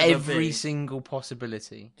would ever every single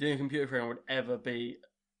possibility. Do you think a computer program would ever be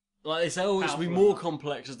like they say? Oh, it would be more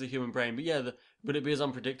complex as the human brain, but yeah, would it be as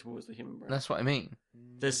unpredictable as the human brain? That's what I mean.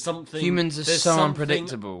 There's something. Humans are so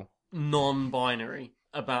unpredictable. Non-binary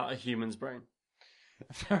about a human's brain.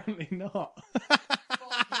 Apparently not.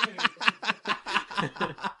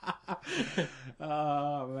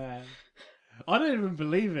 Oh man, I don't even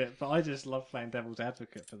believe it, but I just love playing devil's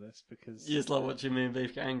advocate for this because you just like watching me and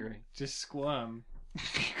Beef get angry. Just squirm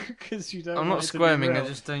because you don't. I'm want not it squirming. To be real. I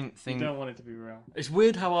just don't think you don't want it to be real. It's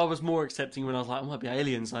weird how I was more accepting when I was like, "I might be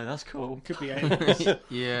aliens." Though that's cool. Could be aliens.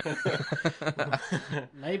 Yeah.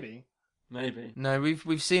 Maybe. No,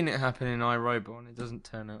 we've seen it happen in iRobot, and it doesn't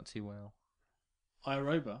turn out too well.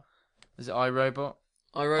 iRobot. Is it iRobot?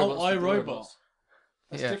 iRobot.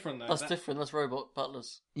 That's Yeah. different though. That's different. That's robot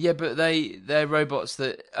butlers. Yeah, but they're robots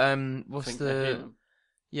that what's Think they're the human.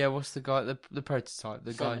 yeah what's the guy the prototype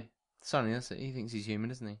the Sonny. guy Sonny, that's it. He thinks he's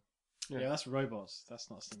human, isn't he? Yeah, that's robots. That's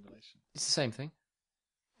not simulation. It's the same thing.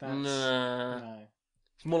 That's Nah. no.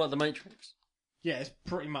 It's more like the Matrix. Yeah, it's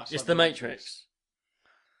pretty much. It's like the Matrix.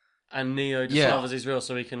 And Neo discovers he's real,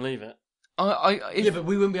 so he can leave it. If, but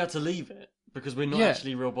we wouldn't be able to leave it because we're not Yeah.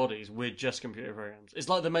 actually real bodies. We're just computer programs. It's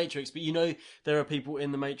like the Matrix, but you know there are people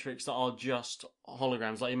in the Matrix that are just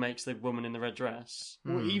holograms. Like he makes the woman in the red dress,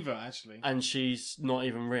 Or Eva actually. and she's not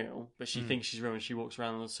even real, but she thinks she's real, and she walks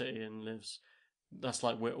around the city and lives. That's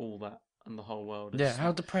like we're all that, and the whole world. yeah,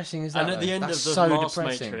 how depressing is that? And at the though? end That's of the so last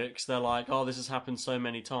depressing. Matrix, they're like, "Oh, this has happened so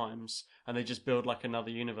many times," and they just build like another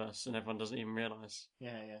universe, and everyone doesn't even realize. Yeah,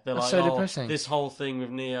 yeah. They're That's like, so "Oh, depressing. this whole thing with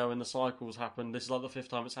Neo and the cycles happened. This is like the 5th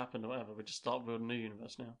time it's happened, or whatever. We just start building a new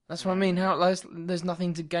universe now." That's what I mean. How there's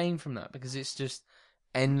nothing to gain from that because it's just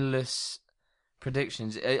endless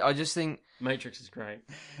predictions. I just think Matrix is great.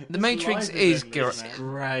 The Matrix is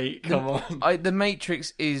great. Come on, The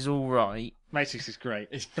Matrix is all right. Matrix is great.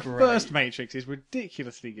 It's the great. first Matrix is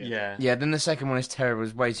ridiculously good. Yeah. Yeah, then the second one is terrible.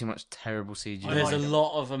 There's way too much terrible CGI. There's a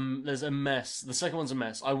lot of there's a mess. The second one's a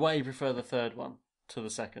mess. I way prefer the third one to the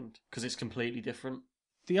second because it's completely different.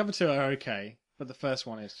 The other two are okay, but the first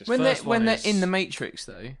one is just when they're in the Matrix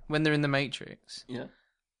though. When they're in the Matrix. Yeah.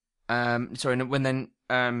 Sorry, no, when then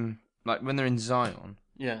like when they're in Zion.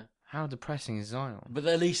 Yeah. How depressing is Zion? But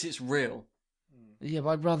at least it's real. Yeah, but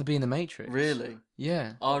I'd rather be in the Matrix. Really?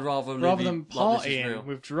 Yeah. I'd rather than like this is real. partying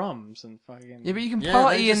with drums and fucking. Yeah, but you can Yeah,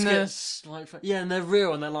 party they in just the. and they're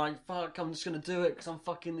real, and they're like, "Fuck, I'm just gonna do it because I'm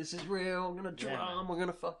fucking. This is real. I'm gonna drum. I'm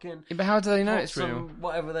gonna fucking." Yeah, but how do they know pop it's real? some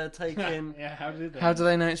whatever they're taking. Yeah, how do they? How do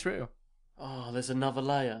they know it's real? Oh, there's another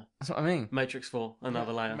layer. That's what I mean. Matrix 4,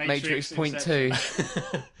 another layer. Matrix point 2.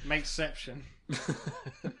 Makeception.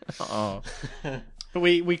 Oh. But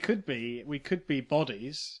we could be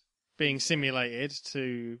bodies being simulated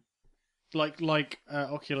to, like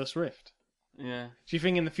Oculus Rift. Yeah. Do you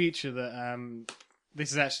think in the future that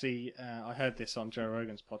this is actually I heard this on Joe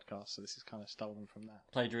Rogan's podcast, so this is kind of stolen from that.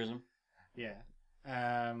 Plagiarism.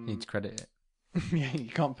 Yeah. Need to credit it. Yeah, you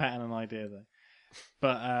can't patent an idea though.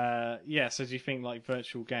 But yeah, so do you think like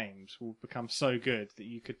virtual games will become so good that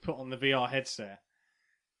you could put on the VR headset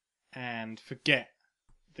and forget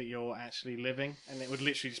that you're actually living, and it would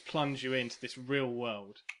literally just plunge you into this real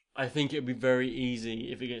world? I think it would be very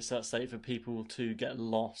easy if it gets to that state for people to get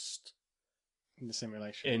lost in the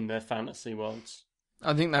simulation, in their fantasy worlds.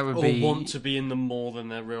 I think that would or be... want to be in them more than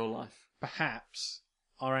their real life. Perhaps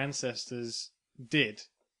our ancestors did,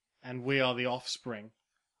 and we are the offspring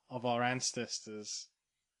of our ancestors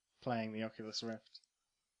playing the Oculus Rift.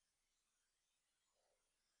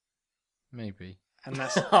 Maybe. And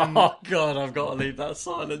that's oh god, I've got to leave that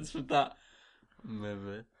silence with that.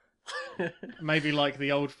 Maybe. Maybe like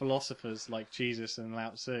the old philosophers like Jesus and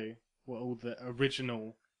Lao Tzu were all the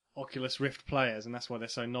original Oculus Rift players, and that's why they're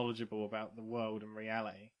so knowledgeable about the world and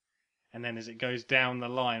reality. And then as it goes down the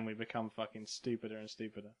line, we become fucking stupider and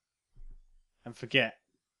stupider and forget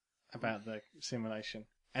about the simulation.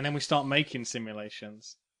 And then we start making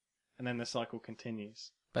simulations, and then the cycle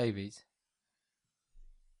continues. Babies.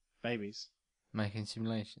 Making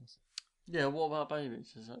simulations. Yeah, what about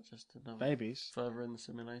babies? Is that just another babies further in the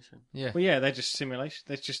simulation? Yeah. Well, yeah, they're just simulation.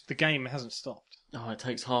 They're just the game hasn't stopped. Oh, it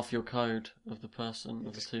takes half your code of the person,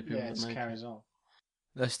 of the two people that it make carries it. on.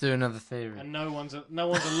 Let's do another theory. And no one's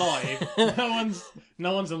alive.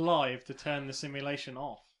 no one's alive to turn the simulation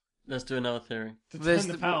off. Let's do another theory. To turn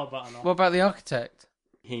the power button off. What about the architect?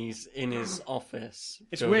 He's in his office.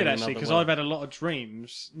 It's weird actually because I've had a lot of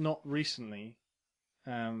dreams, not recently,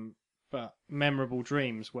 but memorable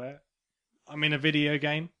dreams where I'm in a video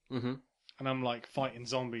game and I'm like fighting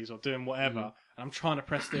zombies or doing whatever, and I'm trying to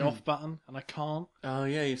press the off button and I can't. Oh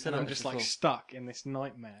yeah, you've said and that I'm just before. like stuck in this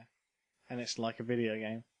nightmare, and it's like a video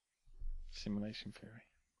game. Simulation theory.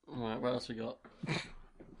 Right, what else we got?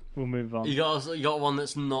 We'll move on. You got one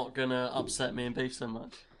that's not gonna upset me and Beef so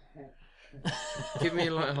much. Give me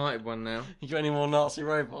a light-hearted one now. You got any more Nazi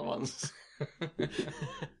robot ones?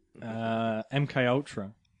 MK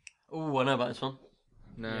Ultra. Oh, I know about this one.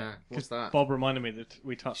 Nah, what's that? Bob reminded me that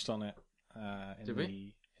we touched on it Did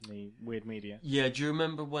we? in the Weird Media. Yeah, do you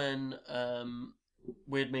remember when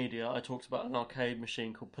Weird Media I talked about an arcade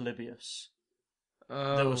machine called Polybius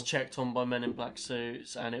that was checked on by men in black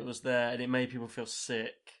suits, and it was there and it made people feel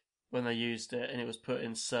sick when they used it, and it was put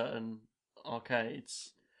in certain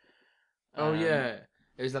arcades. Oh yeah,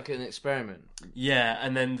 it was like an experiment. Yeah,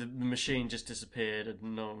 and then the machine just disappeared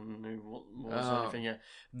and no one knew what was or anything. Yeah,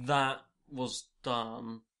 that was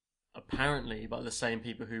done apparently by the same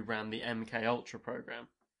people who ran the MK Ultra program.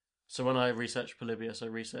 So when I researched Polybius, I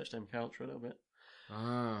researched MK Ultra a little bit.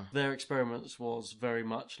 Their experiments was very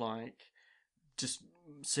much like just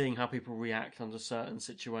seeing how people react under certain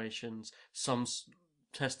situations. Some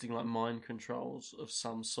testing like mind controls of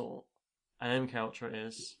some sort. And MK Ultra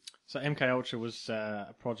is. So MK Ultra was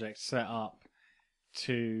a project set up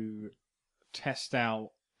to test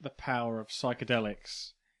out the power of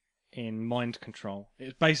psychedelics in mind control.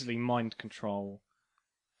 It's basically mind control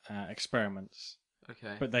experiments.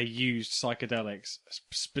 Okay. But they used psychedelics,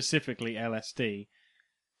 specifically LSD,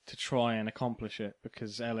 to try and accomplish it,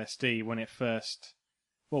 because LSD, when it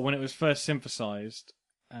was first synthesized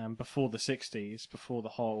before the 60s, before the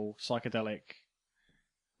whole psychedelic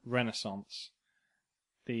renaissance,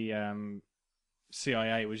 the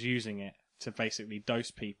CIA was using it to basically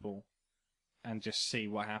dose people and just see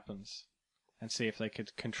what happens and see if they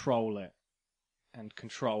could control it and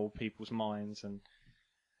control people's minds, and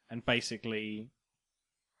basically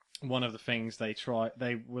one of the things they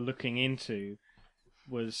were looking into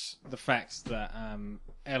was the fact that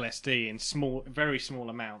LSD in very small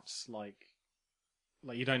amounts, like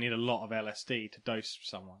you don't need a lot of LSD to dose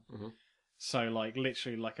someone. So like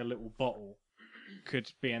literally like a little bottle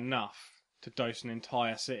could be enough to dose an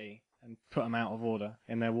entire city and put them out of order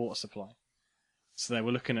in their water supply. So they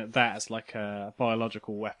were looking at that as like a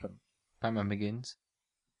biological weapon. Batman Begins.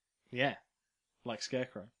 Yeah, like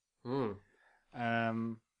Scarecrow. That's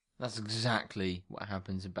That's exactly what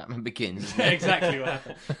happens in Batman Begins. Exactly what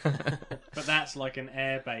happened. But that's like an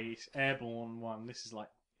airborne one. This is like,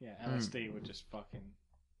 LSD would just fucking,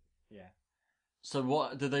 So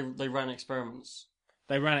what did they ran experiments?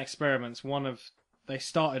 They ran experiments. They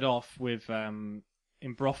started off with in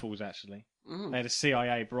brothels actually. They had a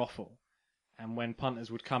CIA brothel, and when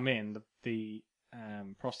punters would come in, the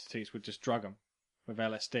prostitutes would just drug them with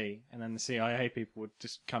LSD, and then the CIA people would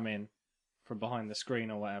just come in from behind the screen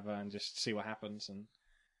or whatever and just see what happens. And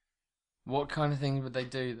what kind of thing would they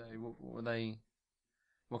do though?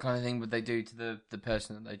 What kind of thing would they do to the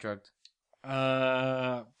person that they drugged?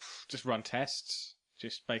 Just run tests.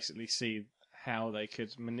 Just basically see how they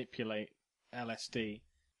could manipulate LSD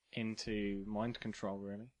into mind control,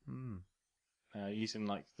 really. Using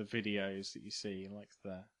like the videos that you see, like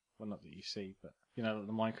not that you see, but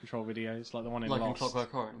the mind control videos, like the one in Lost. Like in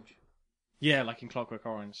Clockwork Orange. Yeah, like in Clockwork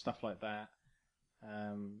Orange, stuff like that.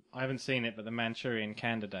 I haven't seen it, but the Manchurian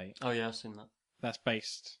Candidate. Oh yeah, I've seen that. That's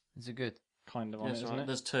based. Is it good? Kind of on it, isn't it?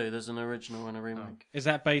 There's two. There's an original and a remake. Is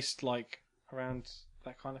that based like around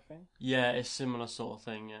that kind of thing? Yeah, it's similar sort of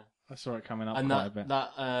thing. Yeah. I saw it coming up and quite a bit.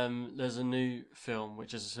 There's a new film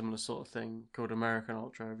which is a similar sort of thing called American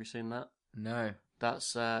Ultra. Have you seen that? No.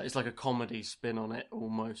 That's it's like a comedy spin on it,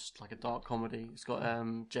 almost like a dark comedy. It's got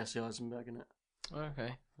Jesse Eisenberg in it.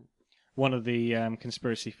 Okay. One of the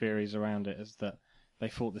conspiracy theories around it is that they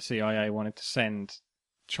thought the CIA wanted to send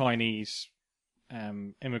Chinese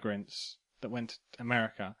immigrants that went to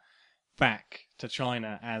America back to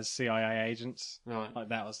China as CIA agents. Right. Like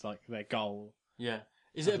that was like their goal. Yeah.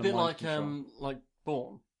 Is it a bit like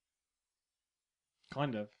Bourne?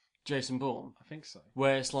 Kind of. Jason Bourne? I think so.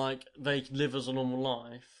 Where it's like they live as a normal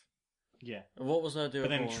life. Yeah. What was their deal? But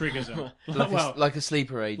then it triggers them. like a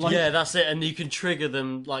sleeper agent. Yeah, that's it. And you can trigger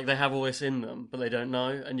them, like they have all this in them, but they don't know,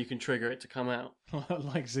 and you can trigger it to come out.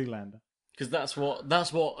 Like Zoolander. Because that's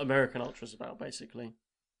what American Ultra's about, basically.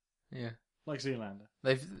 Yeah. Like Zoolander.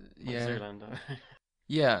 Like Zoolander.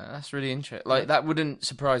 Yeah, that's really interesting. Like, that wouldn't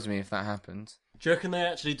surprise me if that happened. Do you reckon they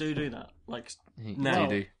actually do that? Like, now?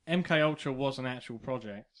 Well, MK Ultra was an actual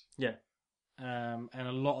project. Yeah. And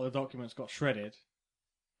a lot of the documents got shredded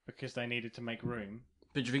because they needed to make room.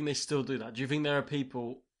 But do you think they still do that? Do you think there are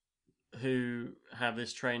people who have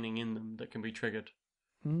this training in them that can be triggered?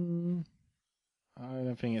 I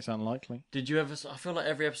don't think it's unlikely. Did you ever... I feel like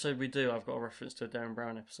every episode we do, I've got a reference to a Darren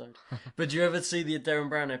Brown episode. But do you ever see the Darren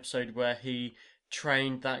Brown episode where he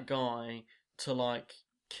trained that guy to, like,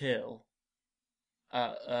 kill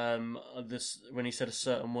when he said a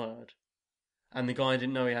certain word? And the guy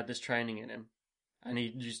didn't know he had this training in him. And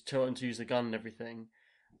he just taught him to use the gun and everything.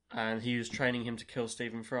 And he was training him to kill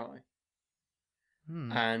Stephen Fry.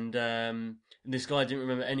 And this guy didn't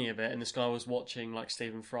remember any of it. And this guy was watching, like,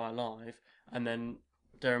 Stephen Fry live. And then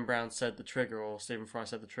Darren Brown said the trigger, or Stephen Fry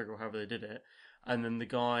said the trigger, or however they did it. And then the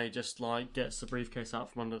guy just, like, gets the briefcase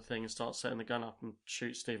out from under the thing and starts setting the gun up and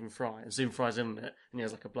shoots Stephen Fry. And Stephen Fry's in it, and he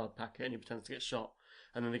has, like, a blood packet, and he pretends to get shot.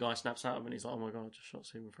 And then the guy snaps out of him, and he's like, oh my god, I just shot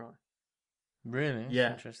Stephen Fry. Really? That's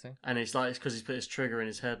yeah. interesting. And it's like, it's because he's put his trigger in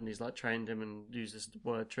his head, and he's, like, trained him and used this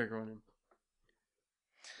word trigger on him.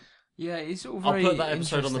 Yeah, it's all very I'll put that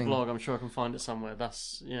episode on the interesting. blog, I'm sure I can find it somewhere.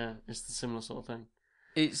 That's, yeah, it's the similar sort of thing.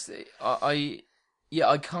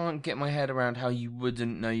 I can't get my head around how you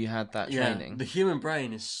wouldn't know you had that training. The human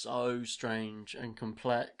brain is so strange and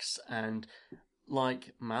complex and,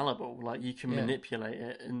 like, malleable. Like, you can manipulate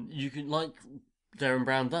it, and you can, like Darren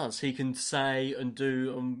Brown does, he can say and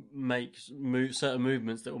do and make certain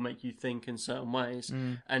movements that will make you think in certain ways.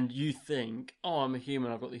 And you think, oh, I'm a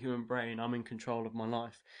human, I've got the human brain, I'm in control of my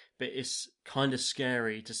life. But it's kind of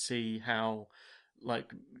scary to see how,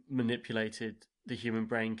 like, manipulated the human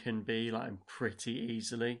brain can be, like, pretty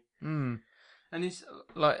easily. And it's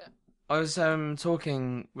like, I was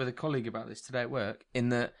talking with a colleague about this today at work, in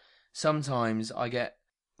that sometimes I get,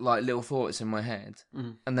 like, little thoughts in my head,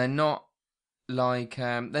 and they're not, like,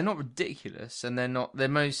 they're not ridiculous, and they're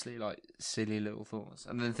mostly, like, silly little thoughts,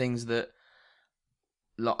 and then things that,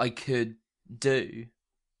 like, I could do,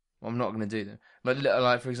 well, I'm not going to do them.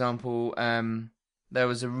 Like, for example, there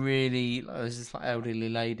was this like elderly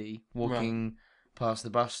lady walking past the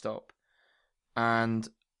bus stop, and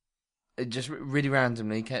it just really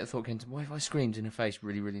randomly thought came to me, what if I screamed in her face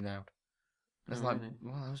really, really loud? I was like,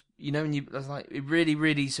 well, that was, I was like, it really,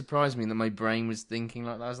 really surprised me that my brain was thinking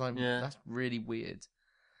like that. I was like, that's really weird.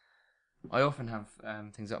 I often have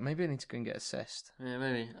things like, maybe I need to go and get assessed. Yeah,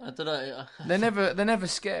 maybe. I don't know. They're never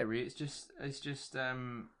scary. It's just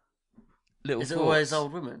little. Is it thoughts. always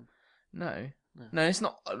old women? No, it's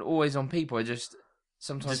not always on people. I just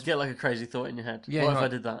sometimes just get like a crazy thought in your head. Yeah, what if like, I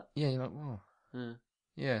did that? Yeah, you're like, whoa. Yeah.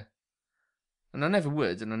 Yeah. And I never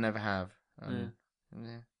would, and I never have. Yeah.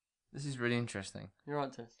 This is really interesting. You're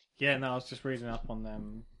right, Tess. Yeah, no, I was just reading up on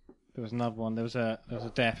them. There was another one. There was a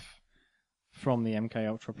death from the MK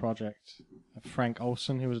Ultra project of Frank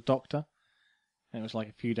Olson, who was a doctor. And it was like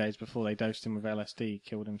a few days before they dosed him with LSD,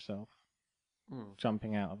 killed himself,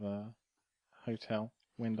 jumping out of a hotel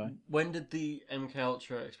window. When did the MK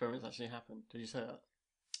Ultra experiments actually happen? Did you say that?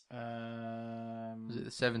 Was it the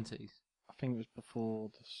 70s? I think it was before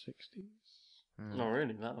the 60s. Not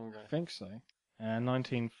really, that long ago. I think so.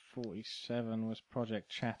 1947 was Project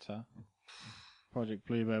Chatter. Project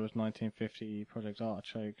Bluebird was 1950. Project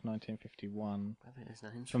Artichoke 1951.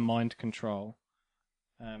 For mind control.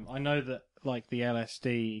 I know that like the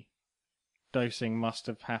LSD dosing must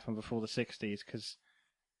have happened before the 60s because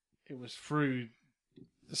it was through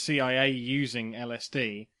the CIA using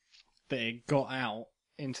LSD that it got out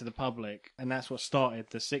into the public, and that's what started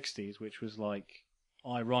the 60s, which was like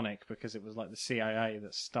ironic because it was like the CIA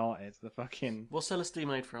that started the fucking... What's LSD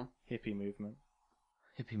made from? Hippie movement.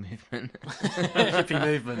 Hippie movement. Hippie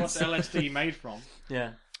movement. What's LSD made from?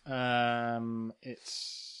 Yeah.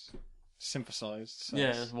 It's synthesized. So yeah,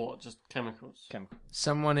 it's what? Just chemicals? Chemicals.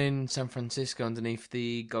 Someone in San Francisco underneath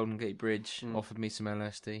the Golden Gate Bridge offered me some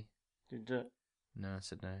LSD. Did you do it? No, I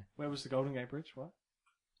said no. Where was the Golden Gate Bridge? What?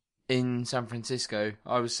 In San Francisco.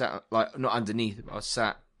 I was sat, like, not underneath it, but I was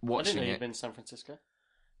sat watching I didn't know it. you'd been to San Francisco.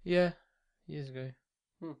 Yeah, years ago.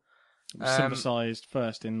 It was synthesized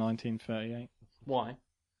first in 1938. Why?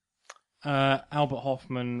 Albert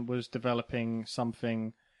Hoffman was developing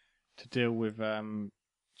something to deal with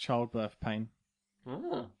childbirth pain.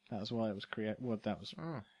 Ah. That was why it was created. Well, that was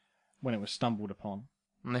when it was stumbled upon.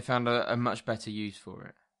 And they found a much better use for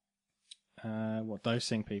it.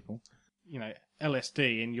 Dosing people? You know,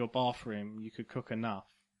 LSD in your bathroom, you could cook enough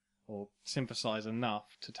or synthesize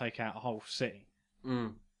enough to take out a whole city.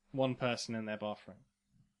 One person in their bathroom.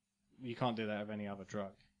 You can't do that with any other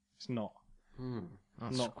drug. It's not.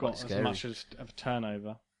 That's not quite got scary. as much of a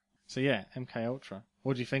turnover. So yeah, MK Ultra.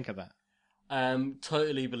 What do you think of that?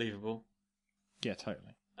 Totally believable. Yeah,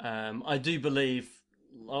 totally. I do believe,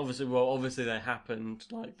 obviously they happened,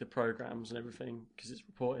 like the programs and everything, because it's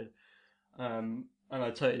reported. And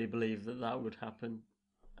I totally believe that would happen.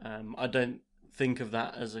 I don't think of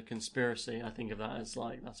that as a conspiracy. I think of that as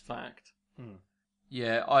like, that's fact.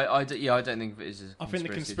 Yeah, I don't think of it as a conspiracy. I think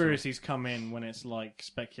the conspiracies come in when it's like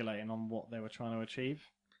speculating on what they were trying to achieve.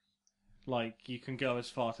 Like, you can go as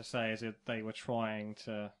far to say as if they were trying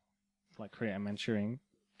to like create a Manchurian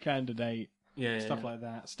candidate, stuff like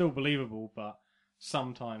that. Still believable, but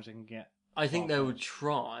sometimes it can get... I think they would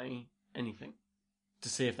try anything to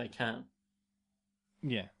see if they can.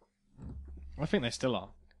 Yeah. I think they still are.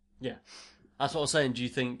 Yeah. That's what I was saying. Do you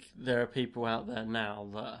think there are people out there now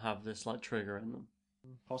that have this like trigger in them?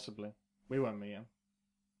 Possibly. We won't meet them.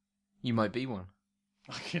 You might be one.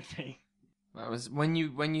 I could be. That was when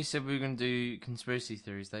you said we were going to do conspiracy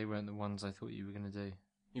theories. They weren't the ones I thought you were going to do.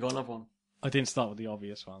 You got another one? I didn't start with the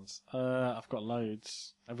obvious ones. I've got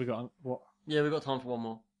loads. Have we got what? Yeah, we've got time for one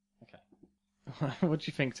more. Okay. What do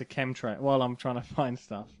you think to chemtrails? While I'm trying to find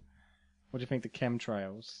stuff, what do you think to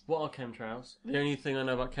chemtrails? What are chemtrails? The only thing I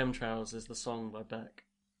know about chemtrails is the song by Beck.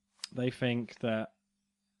 They think that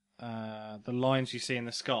the lines you see in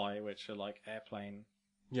the sky, which are like airplane,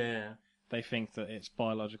 they think that it's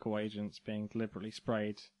biological agents being deliberately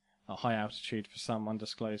sprayed at high altitude for some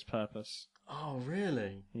undisclosed purpose. Oh,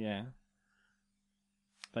 really? Yeah.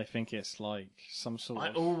 They think it's like some sort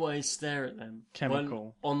of... I always stare at them.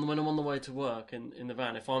 Chemical. When I'm on the way to work in the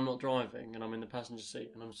van, if I'm not driving and I'm in the passenger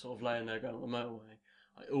seat and I'm sort of laying there going on the motorway,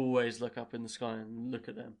 I always look up in the sky and look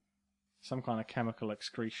at them. Some kind of chemical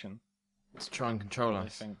excretion. To try and control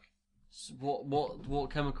us. I think. So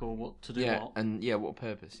what chemical? What to do? Yeah, what? and what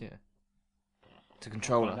purpose? Yeah. To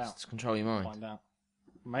control us. Out. To control your mind. Find out.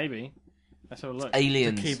 Maybe. Let's have a look.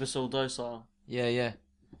 Aliens. To keep us all docile. Yeah.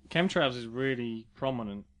 Chemtrails is really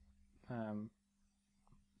prominent. A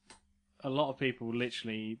lot of people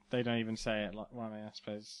literally, they don't even say it like, well, I mean, I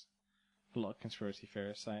suppose a lot of conspiracy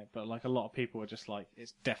theorists say it, but like a lot of people are just like,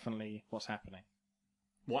 it's definitely what's happening.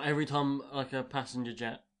 What, every time like a passenger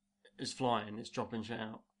jet is flying, it's dropping shit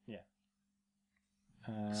out? Yeah.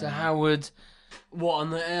 So how would... What,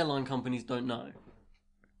 and the airline companies don't know?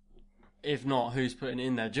 If not, who's putting it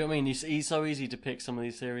in there? Do you know what I mean? It's so easy to pick some of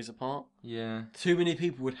these theories apart. Yeah. Too many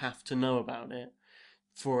people would have to know about it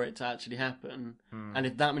for it to actually happen. And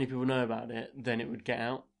if that many people know about it, then it would get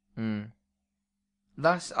out. I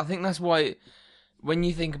think that's why, when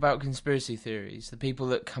you think about conspiracy theories, the people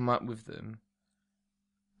that come up with them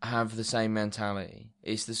have the same mentality.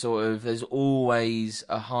 It's the sort of, there's always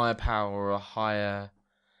a higher power or a higher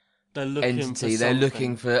They're looking entity. for They're something.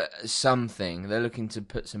 looking for something. They're looking to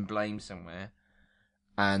put some blame somewhere,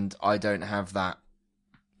 and I don't have that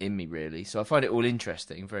in me really. So I find it all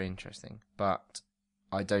interesting, very interesting, but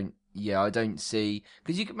I don't. Yeah, I don't see,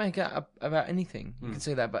 because you can make it up about anything. You can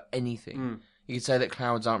say that about anything. You could say that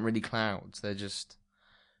clouds aren't really clouds. They're just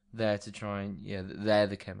there to try and they're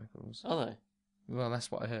the chemicals. Are they? Well, that's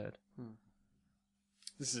what I heard.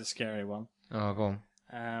 This is a scary one. Oh, go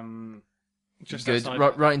on. Just good.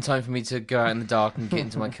 outside... Right in time for me to go out in the dark and get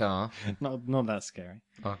into my car. Not that scary.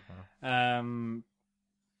 Okay.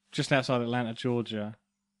 Just outside Atlanta, Georgia,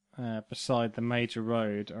 beside the major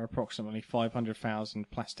road, are approximately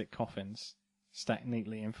 500,000 plastic coffins stacked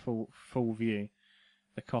neatly in full view.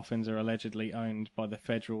 The coffins are allegedly owned by the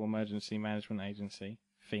Federal Emergency Management Agency,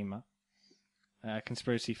 FEMA.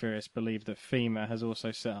 Conspiracy theorists believe that FEMA has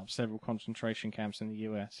also set up several concentration camps in the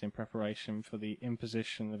US in preparation for the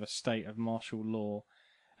imposition of a state of martial law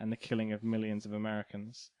and the killing of millions of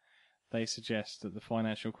Americans. They suggest that the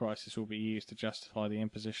financial crisis will be used to justify the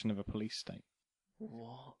imposition of a police state.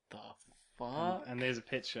 What the fuck? And there's a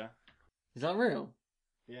picture. Is that real?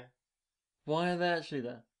 Yeah. Why are they actually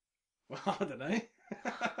there? Well, I don't know.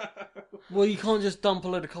 Well, you can't just dump a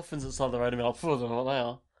load of coffins outside the road and be like, I don't know what they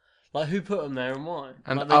are. Like, who put them there and why?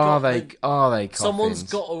 And like, are they coffins? Someone's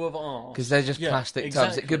got to have asked. Because they're just plastic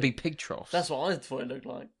tubs. It could be pig troughs. That's what I thought it looked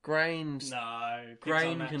like. Grain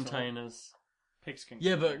containers. Pigs can.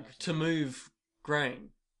 Yeah, but to move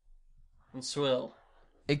grain and swill.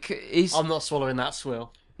 I'm not swallowing that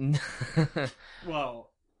swill.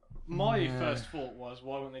 Well, my first thought was,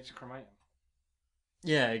 why wouldn't they just cremate them?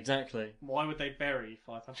 Yeah, exactly. Why would they bury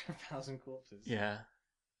 500,000 corpses? Yeah.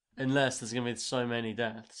 Unless there's going to be so many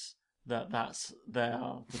deaths that's there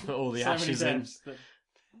to put all the ashes in. That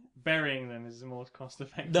burying them is the more cost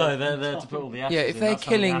effective. No, they're there to put all the ashes in. Yeah, if they're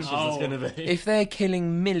killing, gonna be. If they're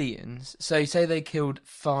killing millions, so say they killed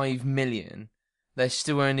 5 million, they're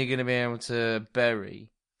still only going to be able to bury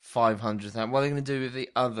 500,000. What are they going to do with the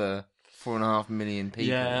other 4.5 million people?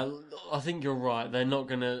 Yeah, I think you're right. They're not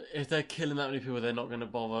going to. If they're killing that many people, they're not going to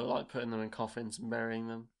bother like putting them in coffins and burying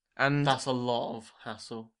them. And that's a lot of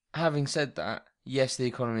hassle. Having said that, yes, the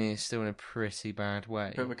economy is still in a pretty bad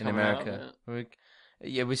way But we're in coming America. out of it.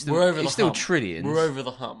 We're still. We're over the it's still hump. trillions. We're over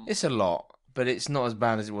the hump. It's a lot, but it's not as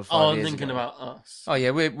bad as it was 5 years ago. I'm thinking about us. Oh yeah,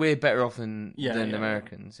 we're better off than Yeah.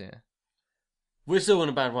 Americans. Yeah, We're still in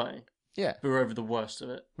a bad way. Yeah, but we're over the worst of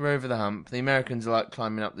it. we're over the hump. The Americans are like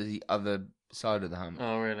climbing up the other side of the hump.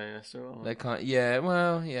 Oh really? That's all right. They can't. Yeah,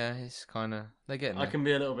 well, yeah, it's kind of they're getting. I there. can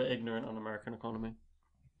be a little bit ignorant on American economy.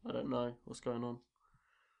 I don't know what's going on.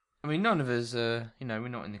 I mean, none of us, we're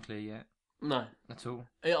not in the clear yet. No, at all.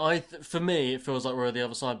 For me, it feels like we're on the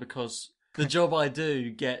other side because the job I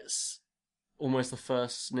do gets almost the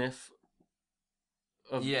first sniff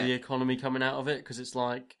of the economy coming out of it because it's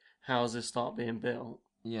like houses start being built.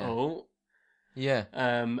 Yeah. Oh. Yeah.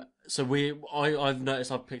 So I've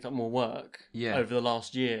noticed I've picked up more work Yeah. over the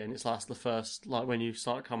last year, and it's the first, like when you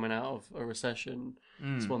start coming out of a recession,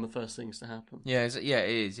 it's one of the first things to happen. Yeah, it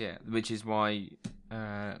is. Yeah, which is why.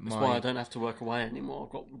 That's why I don't have to work away anymore.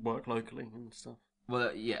 I've got work locally and stuff.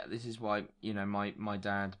 Well, yeah, this is why my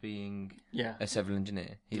dad being a civil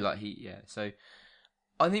engineer, So,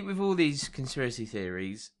 I think with all these conspiracy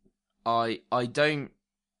theories, I don't.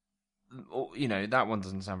 That one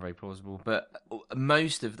doesn't sound very plausible, but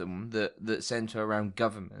most of them that centre around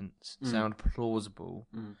governments sound plausible.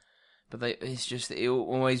 But it's just it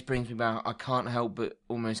always brings me back. I can't help but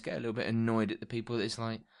almost get a little bit annoyed at the people. It's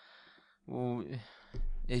like, well,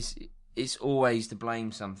 it's always to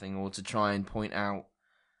blame something or to try and point out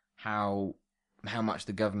how much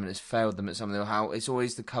the government has failed them at something, or how it's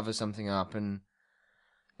always to cover something up. And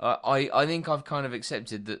I think I've kind of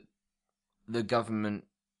accepted that the government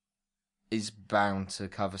is bound to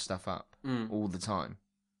cover stuff up all the time.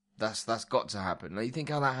 That's got to happen. Like, you think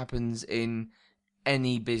how that happens in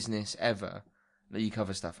any business ever, that you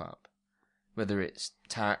cover stuff up, whether it's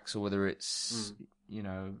tax or whether it's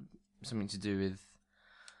something to do with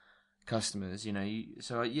customers.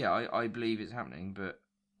 I believe it's happening, but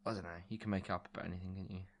I don't know. You can make up about anything,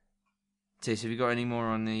 can't you? Tis, have you got any more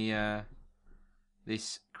on the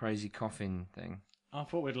this crazy coffin thing? I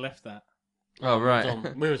thought we'd left that. Oh,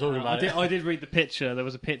 right. We were talking about it. I did read the picture. There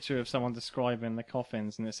was a picture of someone describing the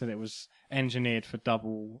coffins, and it said it was engineered for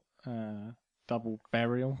double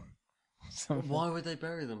burial. Why would they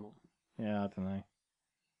bury them all? Yeah, I don't know.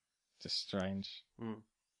 Just strange.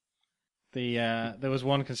 There was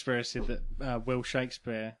one conspiracy that Will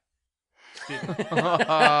Shakespeare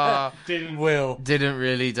didn't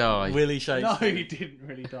really die. Willie Shakespeare. No, he didn't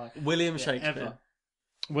really die. William Shakespeare. Ever.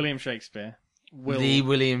 William Shakespeare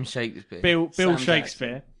William Shakespeare. Bill Sam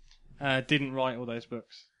Shakespeare didn't write all those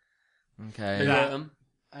books. Okay. Who wrote them?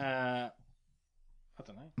 I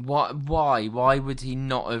don't know. Why? Why would he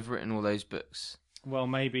not have written all those books? Well,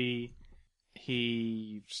 maybe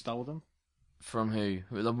he stole them. From who?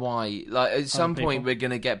 Why? Like, at some point, people. we're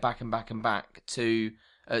going to get back to...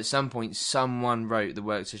 At some point, someone wrote the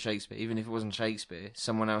works of Shakespeare. Even if it wasn't Shakespeare,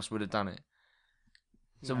 someone else would have done it.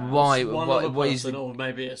 So why? What is the... Or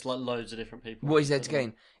maybe it's like loads of different people. What is there to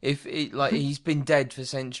gain? If it, like, he's been dead for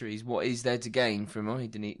centuries, what is there to gain from? Oh,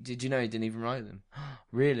 did you know he didn't even write them?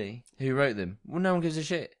 Really? Who wrote them? Well, no one gives a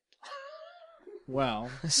shit.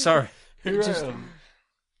 Well, sorry. Who wrote them?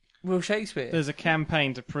 Will Shakespeare. There's a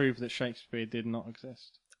campaign to prove that Shakespeare did not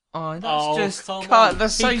exist. Oh, that's just come cut. on.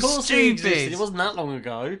 That's so Of course he stupid. existed. It wasn't that long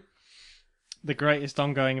ago. The greatest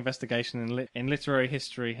ongoing investigation in literary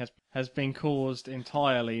history has been caused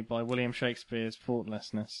entirely by William Shakespeare's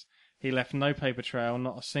thoughtlessness. He left no paper trail,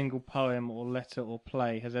 not a single poem or letter or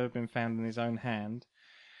play has ever been found in his own hand.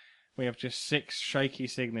 We have just 6 shaky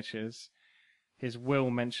signatures. His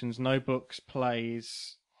will mentions no books,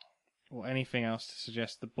 plays, or anything else to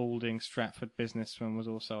suggest the balding Stratford businessman was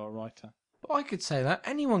also a writer. But I could say that.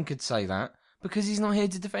 Anyone could say that because he's not here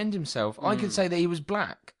to defend himself. I could say that he was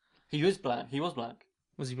black. He was black. He was black.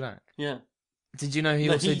 Was he black? Yeah. Did you know he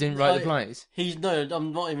also didn't write the plays? No,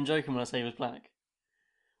 I'm not even joking when I say he was black.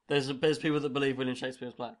 There's people that believe William Shakespeare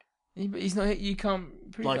was black. But he's not. You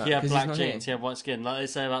can't prove Like that. he had 'cause black he's not genes, here. he had white skin. Like they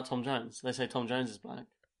say about Tom Jones. They say Tom Jones is black.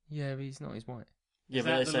 Yeah, but he's not. He's white. Yeah, Is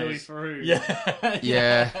but that they the say Louis Theroux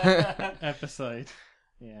Yeah. episode?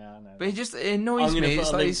 Yeah, I know. But it annoys I'm going me. to put It's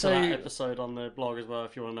a like link so. to that episode on the blog as well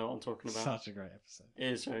if you want to know what I'm talking about. Such a great episode. It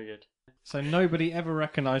is very good. So nobody ever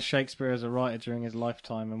recognised Shakespeare as a writer during his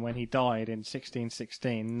lifetime, and when he died in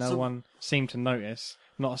 1616, no one seemed to notice.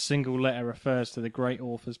 Not a single letter refers to the great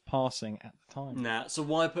author's passing at the time. Nah, so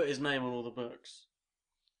why put his name on all the books?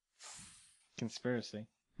 Conspiracy.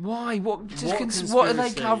 Why? What are they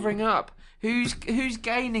conspiracy? covering up? Who's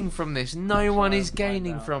gaining from this? No one is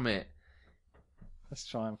gaining out. from it. Let's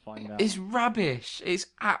try and find out. It's rubbish. It's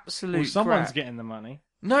absolute Well, someone's crap. getting the money.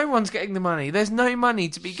 No one's getting the money. There's no money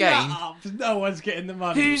to be gained. Shut up! No one's getting the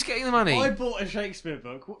money. Who's getting the money? I bought a Shakespeare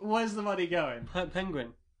book. Where's the money going?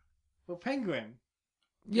 Penguin. Well, Penguin.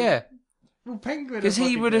 Yeah, Well, Penguin. because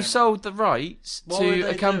he would have sold the rights Why would to they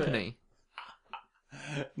a do company.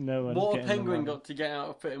 No one's What getting Penguin the money. got to get out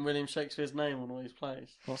of putting William Shakespeare's name on all his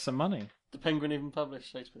plays? What's the money? The Penguin even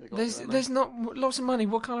published Shakespeare. There's not lots of money.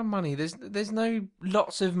 What kind of money? There's no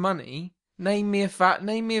lots of money. Name me a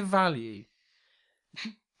value.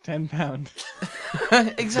 £10.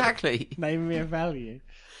 Exactly. Name me a value.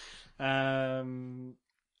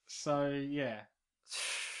 So yeah.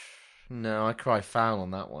 No, I cry foul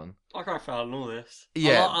on that one. I can't find all this.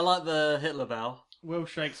 Yeah. I like the Hitler bell. Will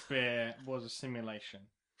Shakespeare was a simulation.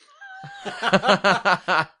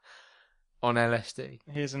 On LSD.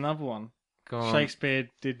 Here's another one. Go on. Shakespeare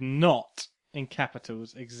did not, in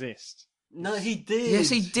capitals, exist. No, he did. Yes,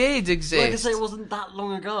 he did exist. Like I say, it wasn't that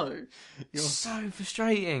long ago. So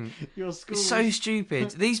frustrating. Your school. It's so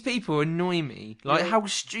stupid. These people annoy me. Like, how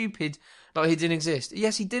stupid. Like, he didn't exist.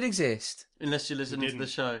 Yes, he did exist. Unless you listen to the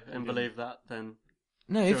show and believe that, then...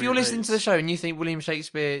 No, if you're listening to the show and you think William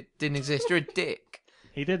Shakespeare didn't exist, you're a dick.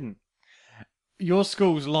 He didn't. Your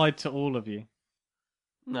schools lied to all of you.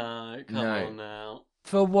 No, come No. on now.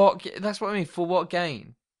 For what? That's what I mean. For what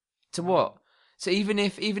gain? To what? So even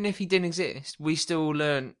if he didn't exist, we still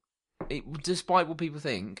learn. Despite what people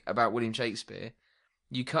think about William Shakespeare,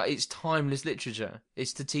 it's timeless literature.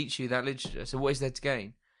 It's to teach you that literature. So what is there to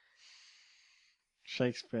gain?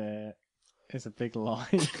 Shakespeare is a big lie.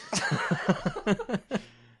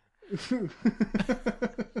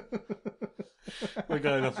 We're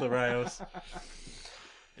going off the rails.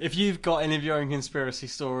 If you've got any of your own conspiracy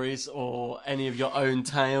stories or any of your own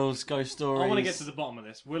tales, ghost stories... I want to get to the bottom of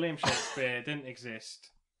this. William Shakespeare didn't exist.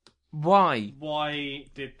 Why? Why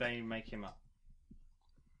did they make him up?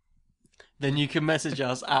 Then you can message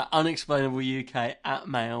us at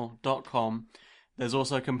unexplainableuk@mail.com. There's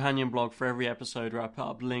also a companion blog for every episode where I put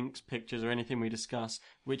up links, pictures, or anything we discuss,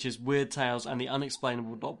 which is Weird Tales and the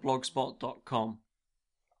unexplainable.blogspot.com.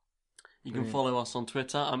 You can follow us on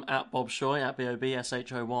Twitter. I'm at Bob Shoy, at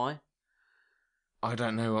BOBSHOY. I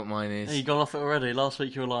don't know what mine is. Hey, you gone off it already. Last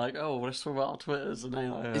week you were like, oh, let's talk about our Twitters. And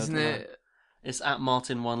then Isn't it? It's at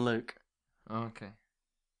Martin1Luke. Oh, okay.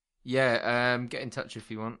 Yeah, get in touch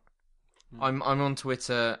if you want. I'm on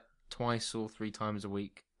Twitter 2 or 3 times a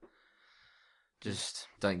week. Just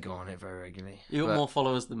don't go on it very regularly. You got more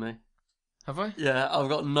followers than me. Have I? Yeah, I've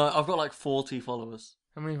got like 40 followers.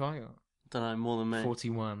 How many have I got? don't know, more than me.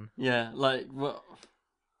 41. Yeah, like, well,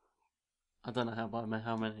 I don't know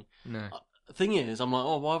how many. No. The thing is, I'm like,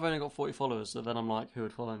 oh, why have I only got 40 followers? So then I'm like, who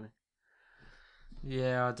would follow me?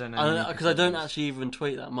 Yeah, I don't know. Because I don't actually even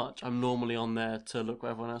tweet that much. I'm normally on there to look what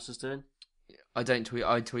everyone else is doing. I don't tweet.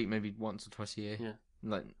 I tweet maybe once or twice a year. Yeah.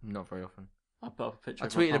 Like, not very often. I put up a picture I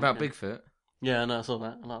of my tweeted about pumpkin. Bigfoot. Yeah, no, I saw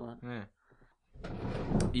that. I like that. Yeah.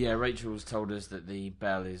 Yeah, Rachel's told us that the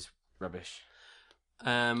bell is rubbish.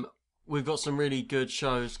 We've got some really good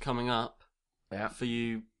shows coming up for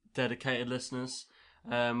you dedicated listeners.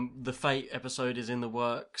 The Fate episode is in the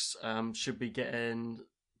works. Should be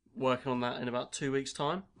working on that in about 2 weeks'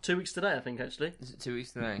 time. 2 weeks today, I think, actually. Is it 2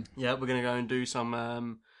 weeks today? Yeah, we're going to go and do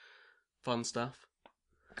some fun stuff.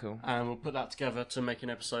 Cool. And we'll put that together to make an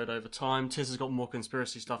episode over time. Tiz has got more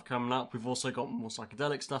conspiracy stuff coming up. We've also got more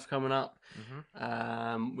psychedelic stuff coming up.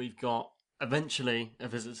 Mm-hmm. We've got, eventually, a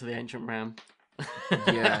visit to the Ancient Ram.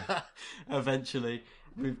 Yeah. Eventually.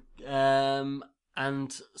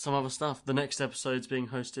 And some other stuff. The next episode's being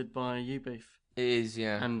hosted by you, Beef. It is,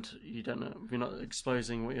 yeah. And you don't know, you're not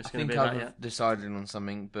exposing what it's I going to think be I've about yet. decided on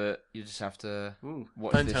something, but you just have to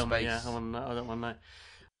watch Don't this tell space. me, yeah, I want to know. I don't want to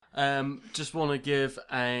know. Just want to give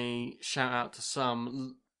a shout out to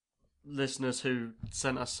some listeners who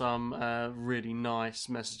sent us some really nice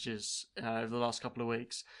messages over the last couple of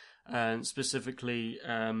weeks. Specifically,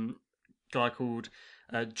 a guy called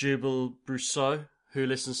Jubal Brousseau, who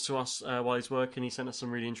listens to us while he's working. He sent us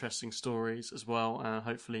some really interesting stories as well.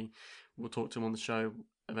 Hopefully we'll talk to him on the show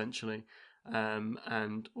eventually.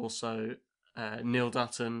 And also Neil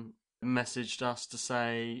Dutton messaged us to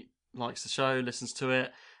say likes the show, listens to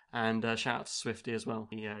it, and shout out to Swifty as well.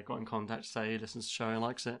 He got in contact to say he listens to the show and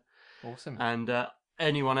likes it. Awesome. And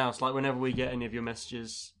anyone else, like whenever we get any of your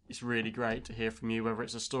messages, it's really great to hear from you, whether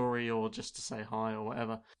it's a story or just to say hi or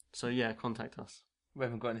whatever. So yeah, contact us. We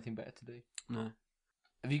haven't got anything better to do. No.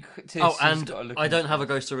 Have you? And I don't have a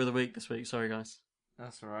ghost story of the week this week. Sorry, guys.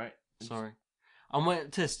 That's all right. Sorry. I'm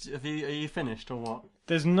waiting. Tis, are you finished or what?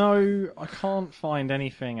 I can't find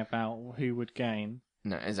anything about who would gain.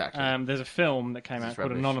 No, exactly. There's a film that came out called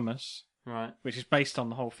rubbish. Anonymous, right? Which is based on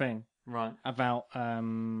the whole thing, right? About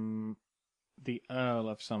the Earl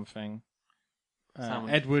of something, Salmon.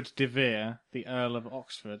 Edward de Vere, the Earl of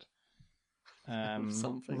Oxford,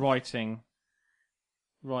 Something.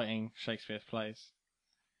 writing Shakespeare's plays.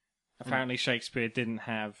 Apparently, Shakespeare didn't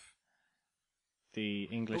have the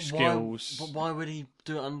English skills. But why would he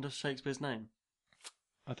do it under Shakespeare's name?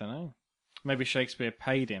 I don't know. Maybe Shakespeare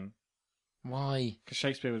paid him. Why? Because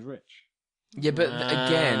Shakespeare was rich. Yeah, but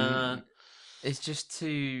again, it's just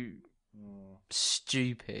too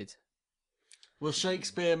stupid. Was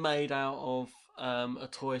Shakespeare made out of a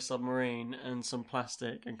toy submarine and some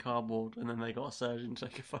plastic and cardboard, and then they got a surgeon to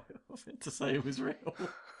take a photo of it to say it was real?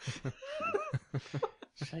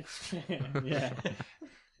 Shakespeare, yeah.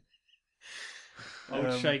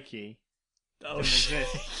 Old Shaky. Didn't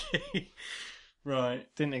exist. Right.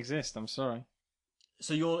 Didn't exist, I'm sorry.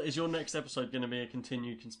 So is your next episode going to be a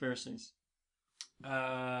continued conspiracies?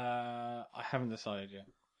 I haven't decided yet.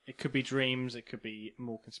 It could be dreams, it could be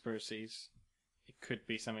more conspiracies, it could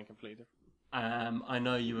be something completely different. I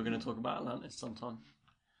know you were going to talk about Atlantis sometime.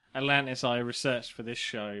 Atlantis I researched for this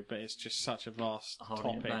show, but it's just such a vast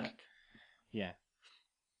Holding it topic. back. Yeah.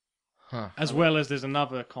 Huh. As well as there's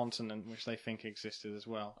another continent which they think existed as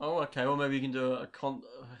well. Oh, okay. Well, maybe you can do a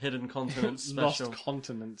hidden continent special. Lost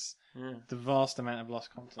continents. Yeah. The vast amount of lost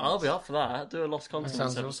continents. I'll be up for that. Do a Lost Continents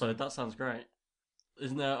sounds episode. awesome. That sounds great.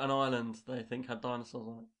 Isn't there an island they think had dinosaurs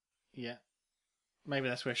on it? Yeah. Maybe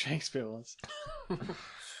that's where Shakespeare was.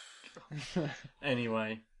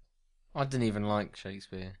 Anyway. I didn't even like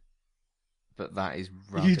Shakespeare, but that is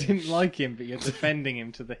rubbish. You didn't like him, but you're defending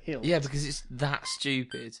him to the hilt. Yeah, because it's that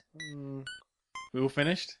stupid. We all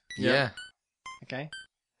finished? Yeah. Okay.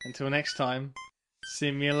 Until next time,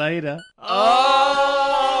 simulator.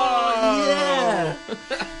 Oh, yeah!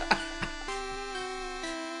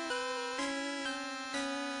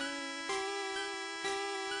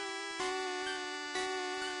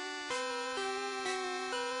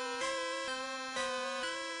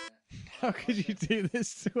 How could you do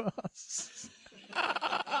this to us?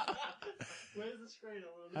 Where's the screen?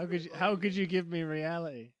 How could you give me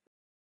reality?